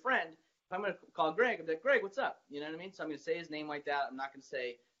call your friend, if I'm going to call Greg, I'm like, Greg, what's up? You know what I mean? So I'm going to say his name like that. I'm not going to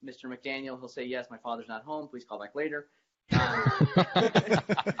say Mr. McDaniel. He'll say, yes, my father's not home. Please call back later.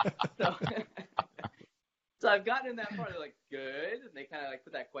 So I've gotten in that part. They're like, good. And they kind of like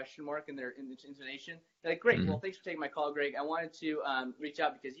put that question mark in their intonation. They're like, great. Well, thanks for taking my call, Greg. I wanted to reach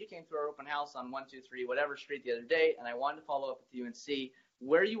out because you came through our open house on 123 whatever street the other day, and I wanted to follow up with you and see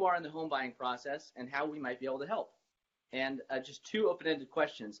where you are in the home buying process and how we might be able to help. And just 2 open-ended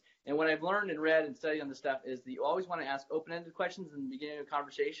questions. And what I've learned and read and studied on this stuff is that you always want to ask open-ended questions in the beginning of a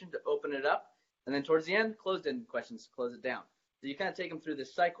conversation to open it up, and then towards the end, closed-ended questions to close it down. So you kind of take them through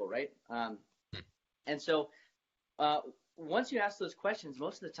this cycle, right? And so once you ask those questions,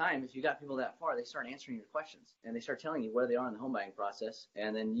 most of the time, if you got people that far, they start answering your questions, and they start telling you where they are in the home buying process,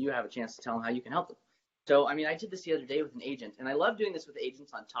 and then you have a chance to tell them how you can help them. So, I did this the other day with an agent, and I love doing this with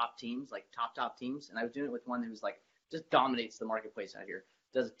agents on top teams, like top teams, and I was doing it with one who's like just dominates the marketplace out here,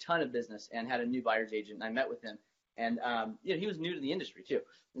 does a ton of business, and had a new buyer's agent, and I met with him, and he was new to the industry too,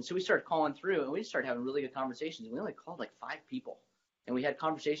 and so we started calling through, and we started having really good conversations. We only called like 5 people, and we had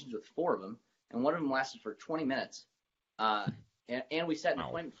conversations with 4 of them, and one of them lasted for 20 minutes. And we set an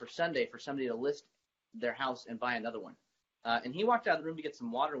appointment for Sunday for somebody to list their house and buy another one. And he walked out of the room to get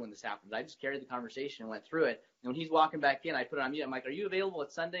some water when this happened. I just carried the conversation and went through it. And when he's walking back in, I put it on mute. I'm like, are you available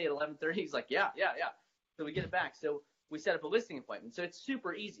at Sunday at 11:30? He's like, yeah. So we get it back. So we set up a listing appointment. So it's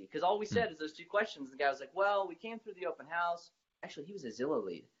super easy, because all we said is those 2 questions. The guy was like, well, we came through the open house. Actually, he was a Zillow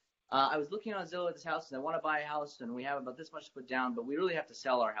lead. I was looking on Zillow at this house, and I want to buy a house, and we have about this much to put down, but we really have to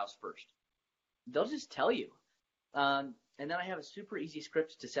sell our house first. They'll just tell you. And then I have a super easy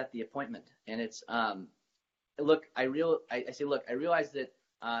script to set the appointment. And it's, I realize that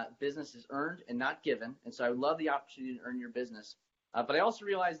business is earned and not given. And so I would love the opportunity to earn your business. But I also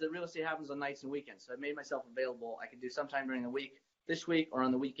realize that real estate happens on nights and weekends. So I made myself available. I could do sometime during the week, this week, or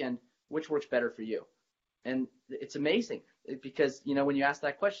on the weekend, which works better for you. And it's amazing because, when you ask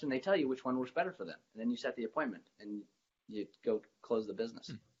that question, they tell you which one works better for them. And then you set the appointment and you go close the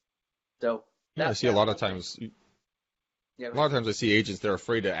business. So I see a lot of times. A lot of times I see agents, they're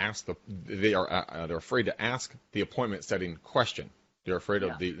afraid to ask they're afraid to ask the appointment setting question. They're afraid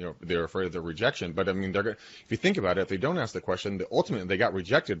of they're afraid of the rejection. But if you think about it, if they don't ask the question, ultimately they got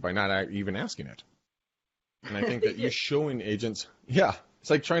rejected by not even asking it. And I think that you're showing agents, it's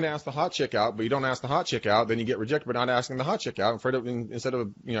like trying to ask the hot chick out, but you don't ask the hot chick out, then you get rejected by not asking the hot chick out, instead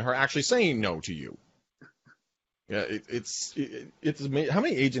of her actually saying no to you. Yeah, it's amazing. How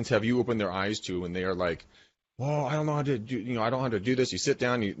many agents have you opened their eyes to when they are like, oh, I don't know how to do, I don't know how to do this. You sit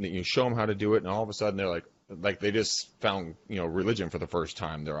down, you show them how to do it, and all of a sudden they're like they just found, religion for the first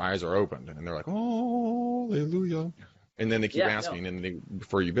time. Their eyes are opened, and they're like, oh, hallelujah. And then they keep asking, and they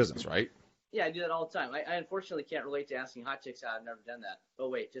refer you business, right? Yeah, I do that all the time. I unfortunately can't relate to asking hot chicks out. I've never done that. Oh,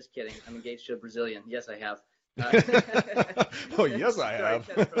 wait, just kidding. I'm engaged to a Brazilian. Yes, I have. Oh, yes, I have.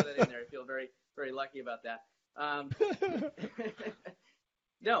 Sorry, I throw that in there. I feel very, very lucky about that.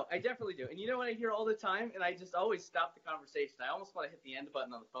 No, I definitely do. And you know what I hear all the time? And I just always stop the conversation. I almost want to hit the end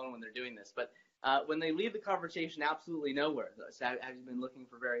button on the phone when they're doing this. But when they leave the conversation absolutely nowhere, so have you been looking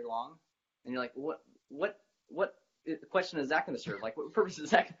for very long? And you're like, what question is that going to serve? Like, what purpose is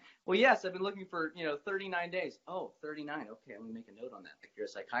that? Well, yes, I've been looking for, 39 days. Oh, 39. Okay, I'm going to make a note on that. Like, you're a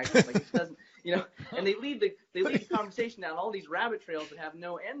psychiatrist. Like, it doesn't, and they leave the conversation down all these rabbit trails that have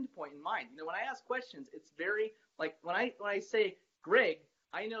no end point in mind. When I ask questions, it's very, like, when I say, Greg,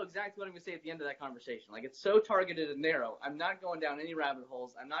 I know exactly what I'm going to say at the end of that conversation. Like, it's so targeted and narrow. I'm not going down any rabbit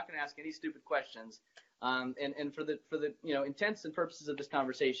holes. I'm not going to ask any stupid questions. And for the intents and purposes of this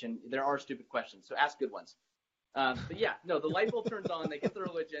conversation, there are stupid questions. So ask good ones. But yeah, no, the light bulb turns on. They get the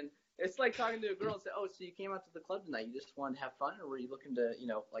religion. It's like talking to a girl and say, oh, so you came out to the club tonight. You just wanted to have fun, or were you looking to,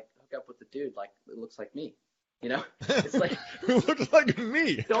 like hook up with the dude? Like, it looks like me. It's like, it looks like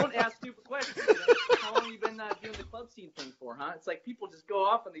me. Don't ask stupid questions. How long have you been doing the club scene thing for, huh? It's like people just go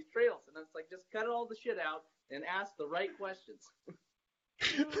off on these trails, and it's like just cut all the shit out and ask the right questions.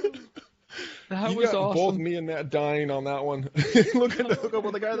 That you was got awesome. Both me and Matt dying on that one. Look up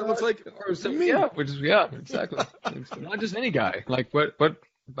with a guy that looks like me. Yeah, exactly. Not just any guy. Like what?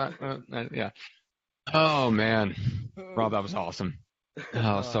 Yeah. Oh man, Rob, that was awesome.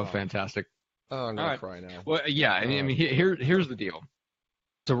 Oh, so fantastic. Oh, I'm gonna cry now. Well, yeah. I mean, here's the deal.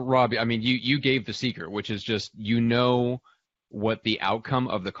 So, Rob, I mean, you gave the secret, which is just what the outcome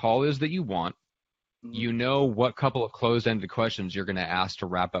of the call is that you want. Mm-hmm. You know what couple of closed-ended questions you're going to ask to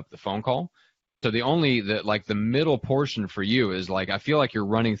wrap up the phone call. So the middle portion for you is like, I feel like you're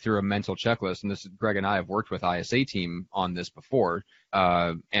running through a mental checklist, and this is Greg and I have worked with ISA team on this before,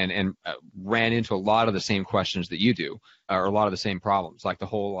 and ran into a lot of the same questions that you do, or a lot of the same problems, like the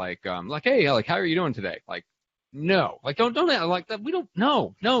whole hey, like how are you doing today? Like, no, like don't like that. We don't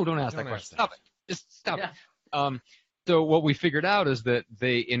don't ask that question. Stop it. Just stop it. So what we figured out is that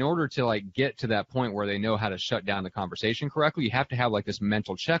in order to like get to that point where they know how to shut down the conversation correctly, you have to have like this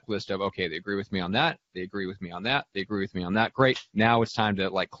mental checklist of, okay, they agree with me on that, they agree with me on that, they agree with me on that. Great. Now it's time to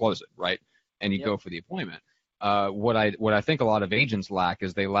like close it, right? And you go for the appointment. What I think a lot of agents lack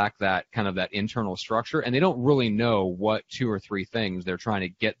is they lack that kind of that internal structure, and they don't really know what 2 or 3 things they're trying to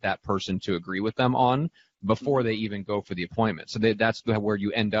get that person to agree with them on before they even go for the appointment. So that's where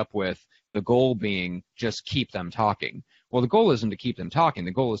you end up with the goal being just keep them talking. Well, the goal isn't to keep them talking.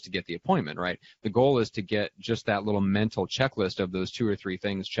 The goal is to get the appointment, right? The goal is to get just that little mental checklist of those 2 or 3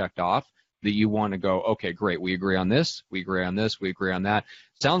 things checked off that you want to go, okay, great, we agree on this, we agree on this, we agree on that.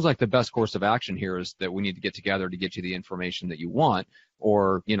 Sounds like the best course of action here is that we need to get together to get you the information that you want,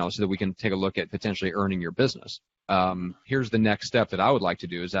 or, so that we can take a look at potentially earning your business. Here's the next step that I would like to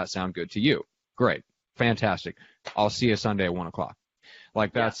do. Does that sound good to you? Great. Fantastic. I'll see you Sunday at 1:00.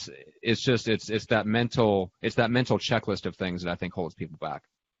 Like it's that mental checklist of things that I think holds people back.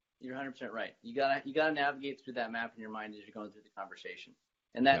 You're 100% right. You gotta navigate through that map in your mind as you're going through the conversation.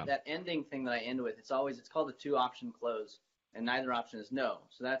 And that ending thing that I end with, it's called a 2-option close, and neither option is no.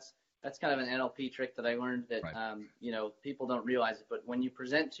 So that's kind of an NLP trick that I learned that people don't realize it. But when you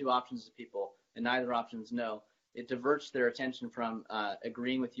present 2 options to people and neither option is no, it diverts their attention from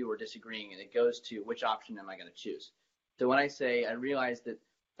agreeing with you or disagreeing, and it goes to which option am I going to choose. So when I say I realize that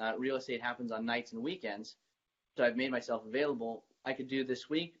real estate happens on nights and weekends, so I've made myself available, I could do this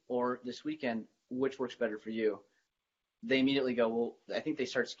week or this weekend, which works better for you? They immediately go, well, I think they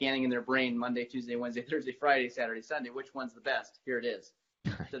start scanning in their brain Monday, Tuesday, Wednesday, Thursday, Friday, Saturday, Sunday, which one's the best? Here it is.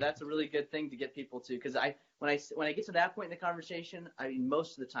 So that's a really good thing to get people to, because when I get to that point in the conversation, I mean,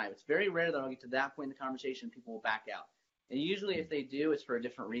 most of the time, it's very rare that I'll get to that point in the conversation, people will back out. And usually if they do, it's for a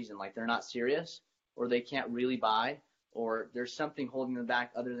different reason, like they're not serious or they can't really buy, or there's something holding them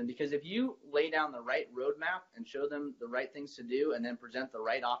back other than, because if you lay down the right roadmap and show them the right things to do and then present the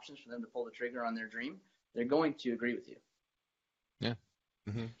right options for them to pull the trigger on their dream, they're going to agree with you. Yeah.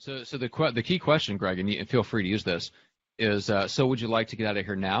 Mm-hmm. So the key question, Greg, and feel free to use this, is so would you like to get out of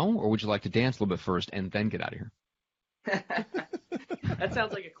here now, or would you like to dance a little bit first and then get out of here? That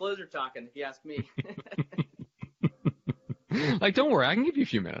sounds like a closer talking, if you ask me. Like, don't worry, I can give you a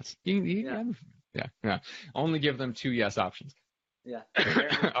few minutes. Yeah. Only give them 2 yes options. Yeah.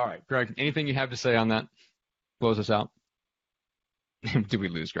 All right, Greg, anything you have to say on that? Close us out. Did we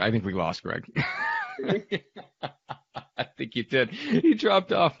lose Greg? I think we lost Greg. I think you did. He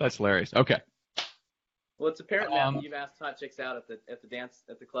dropped off. That's hilarious. Okay. Well, it's apparent now that you've asked hot chicks out at the dance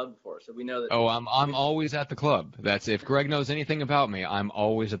at the club before, so we know that. Oh, I'm always at the club. That's if Greg knows anything about me, I'm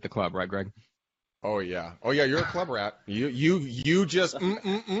always at the club, right, Greg? Oh yeah, you're a club rat. You just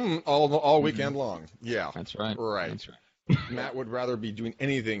all weekend long. Yeah, that's right. Right. That's right. Matt would rather be doing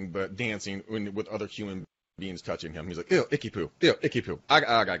anything but dancing with other human beings touching him. He's like, ew, icky poo, ew, icky poo. I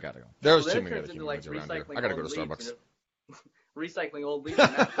gotta go. There's too many other human beings around here. I gotta go to Starbucks. Recycling old leads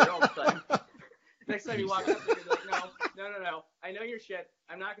and Matt all the time. Next time you walk up, you're like, no. I know your shit.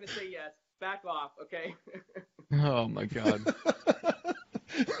 I'm not gonna say yes. Back off, okay? Oh my God.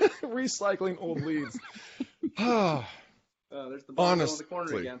 Recycling old leads. There's the ball in the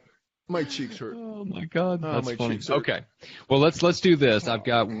corner again. My cheeks hurt. Oh my God, that's funny. Okay, well let's do this. I've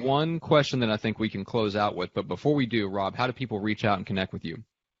got one question that I think we can close out with, but before we do, Rob, how do people reach out and connect with you?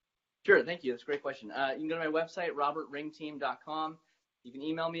 Sure, thank you. That's a great question. You can go to my website, robertringteam.com. You can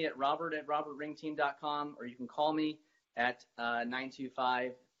email me at robert@robertringteam.com, or you can call me at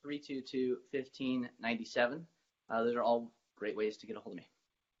 925-322-1597. Those are all great ways to get a hold of me.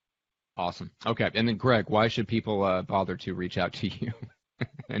 Awesome. Okay, and then Greg, why should people bother to reach out to you?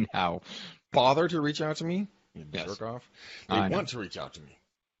 And how? Bother to reach out to me? Yes. Jerk off. They want to reach out to me.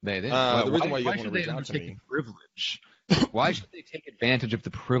 They the reason why you want to reach out to me. Privilege. Why should they take advantage of the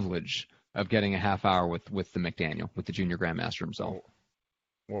privilege of getting a half hour with the McDaniel, with the junior grandmaster himself?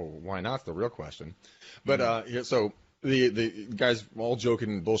 Well, why not? It's the real question. But so the guys, all joking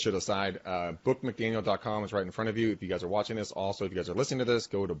and bullshit aside, bookmcdaniel.com is right in front of you. If you guys are watching this, also if you guys are listening to this,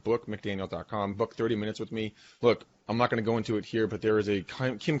 go to bookmcdaniel.com. Book 30 minutes with me. Look, I'm not going to go into it here, but there is a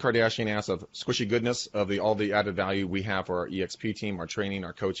Kim Kardashian-ass of squishy goodness of all the added value we have for our EXP team, our training,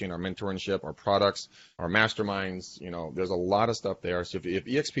 our coaching, our mentorship, our products, our masterminds. There's a lot of stuff there. So if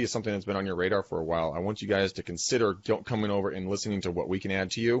EXP is something that's been on your radar for a while, I want you guys to consider coming over and listening to what we can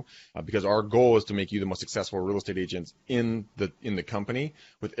add to you, because our goal is to make you the most successful real estate agents in the company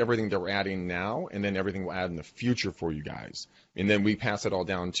with everything that we're adding now, and then everything we'll add in the future for you guys. And then we pass it all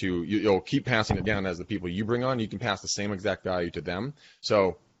down to you'll keep passing it down as the people you bring on. You can pass the same exact value to them.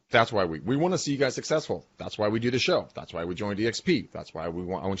 So that's why we want to see you guys successful. That's why we do the show. That's why we joined EXP. That's why I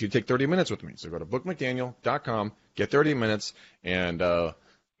want you to take 30 minutes with me. So go to bookmcdaniel.com, get 30 minutes, and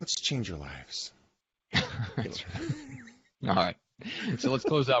let's change your lives. All right. So let's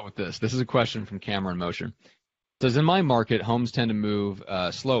close out with this. This is a question from Cameron Motion. It says, in my market, homes tend to move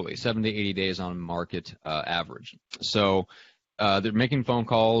slowly, 7 to 80 days on market average. So they're making phone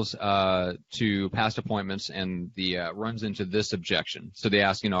calls to past appointments, and the runs into this objection. So they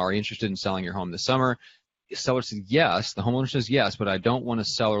ask, are you interested in selling your home this summer? The seller says yes. The homeowner says yes, but I don't want to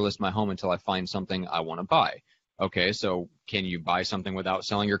sell or list my home until I find something I want to buy. Okay, so can you buy something without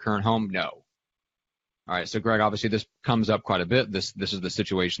selling your current home? No. All right, so Greg, obviously this comes up quite a bit. This is the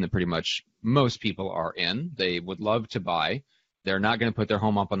situation that pretty much most people are in. They would love to buy. They're not going to put their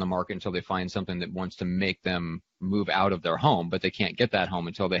home up on the market until they find something that wants to make them move out of their home, but they can't get that home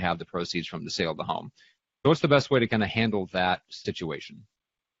until they have the proceeds from the sale of the home. So what's the best way to kind of handle that situation?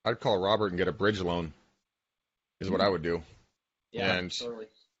 I'd call Robert and get a bridge loan is what I would do. Yeah, totally.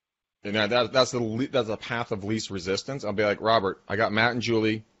 And that's a path of least resistance. I'll be like, Robert, I got Matt and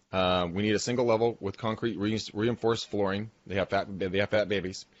Julie. We need a single level with concrete reinforced flooring. They have fat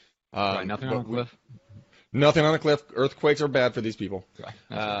babies. Right, nothing on the cliff. Nothing on the cliff. Earthquakes are bad for these people.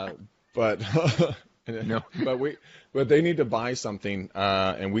 Right. But no. but they need to buy something,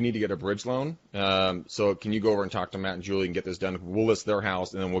 and we need to get a bridge loan. So can you go over and talk to Matt and Julie and get this done? We'll list their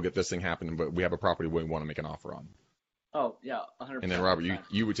house, and then we'll get this thing happening. But we have a property we want to make an offer on. Oh yeah, 100%. And then Robert,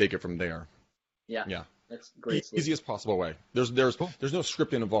 you would take it from there. Yeah. That's great. Easiest possible way. There's no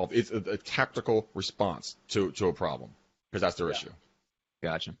scripting involved. It's a tactical response to a problem, because that's their issue.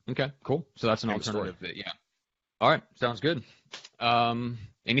 Gotcha. Okay, cool. So that's an alternative. All right, sounds good.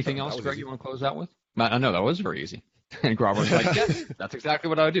 Anything else, Greg, you want to close out with? I know that was very easy. And Robert was like, yes, that's exactly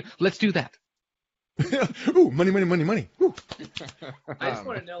what I would do. Let's do that. Ooh, money. Ooh. I just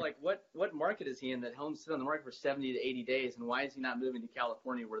want to know, what market is he in that homes sit on the market for 70 to 80 days, and why is he not moving to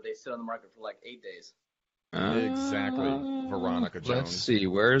California where they sit on the market for 8 days? Exactly, Veronica Jones. Let's see,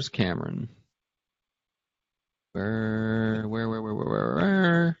 where's Cameron? Where?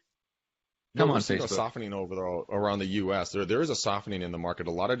 Come on, Facebook. A softening over there around the U.S. There is a softening in the market.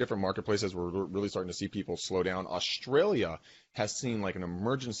 A lot of different marketplaces, we're really starting to see people slow down. Australia has seen an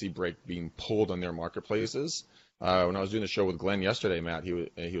emergency brake being pulled on their marketplaces. When I was doing the show with Glenn yesterday, Matt,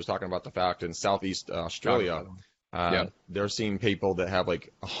 he was talking about the fact in Southeast Australia, they're seeing people that have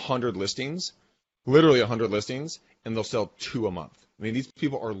 100 listings, literally 100 listings, and they'll sell 2 a month. I mean, these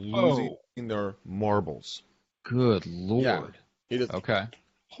people are losing their marbles. Good Lord. Yeah, it is. Okay.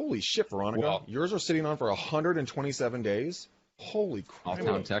 Holy shit, Veronica. Well, yours are sitting on for 127 days? Holy crap.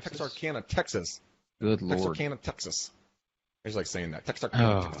 Texarkana, Texas. Good Lord. Texarkana, Texas. I just like saying that.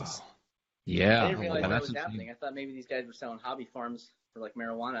 Texarkana, Texas. Yeah. I didn't realize that was happening. I thought maybe these guys were selling hobby farms for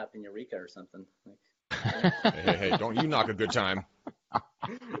marijuana up in Eureka or something. Hey, don't you knock a good time.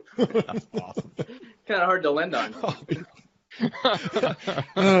 That's awesome. Kind of hard to lend on.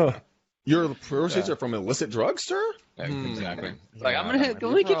 Your proceeds are from illicit drugs, sir? Exactly. I'm gonna let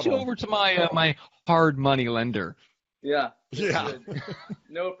me get you over to my hard money lender. Yeah. Yeah.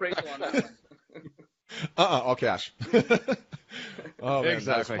 No appraisal on that one. All cash. Oh, man,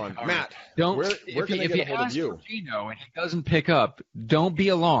 exactly. That's fun. Matt, if he asks for Gino and he doesn't pick up, don't be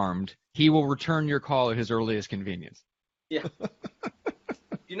alarmed. He will return your call at his earliest convenience. Yeah.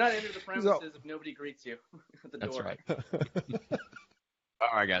 Do not enter the premises if nobody greets you at the door. That's right.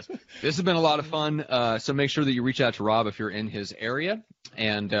 All right, guys. This has been a lot of fun. So make sure that you reach out to Rob if you're in his area,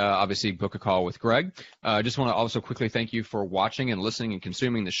 and obviously book a call with Greg. I just want to also quickly thank you for watching and listening and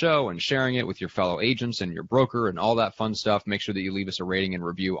consuming the show and sharing it with your fellow agents and your broker and all that fun stuff. Make sure that you leave us a rating and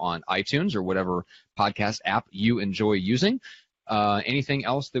review on iTunes or whatever podcast app you enjoy using. Anything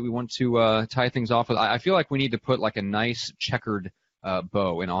else that we want to tie things off with? I feel like we need to put a nice checkered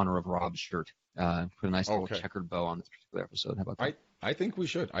bow in honor of Rob's shirt Put a nice little checkered bow on this particular episode. How about that? I think we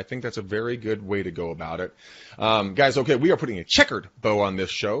should. I think that's a very good way to go about it. Guys, okay, we are putting a checkered bow on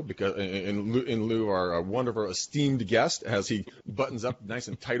this show because in lieu of our wonderful, esteemed guest as he buttons up nice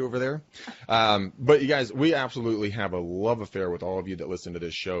and tight over there. But you guys, we absolutely have a love affair with all of you that listen to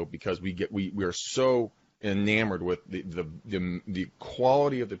this show because we are so enamored with the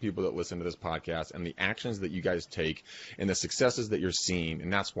quality of the people that listen to this podcast and the actions that you guys take and the successes that you're seeing,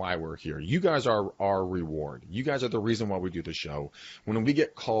 and that's why we're here. You guys are our reward. You guys are the reason why we do the show. When we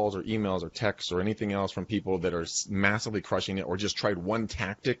get calls or emails or texts or anything else from people that are massively crushing it or just tried one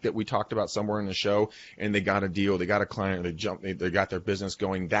tactic that we talked about somewhere in the show and they got a deal, they got a client, they got their business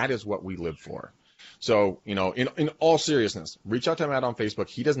going, that is what we live for. So, in all seriousness, reach out to Matt on Facebook.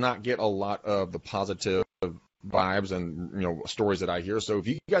 He does not get a lot of the positive vibes and, stories that I hear. So if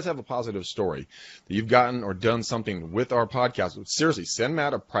you guys have a positive story that you've gotten or done something with our podcast, seriously, send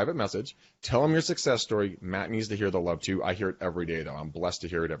Matt a private message. Tell him your success story. Matt needs to hear the love too. I hear it every day, though. I'm blessed to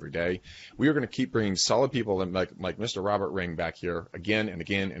hear it every day. We are going to keep bringing solid people like Mr. Robert Ring back here again and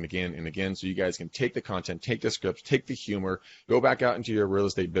again and again and again so you guys can take the content, take the scripts, take the humor, go back out into your real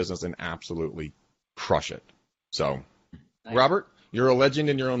estate business and absolutely crush it. So, nice. Robert, you're a legend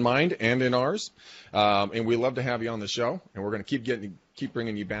in your own mind and in ours, and we love to have you on the show. And we're going to keep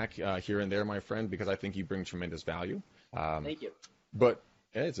bringing you back here and there, my friend, because I think you bring tremendous value. Thank you. But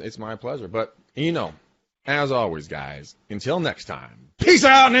it's my pleasure. But as always, guys, until next time, peace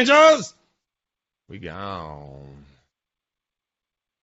out, ninjas. We gone.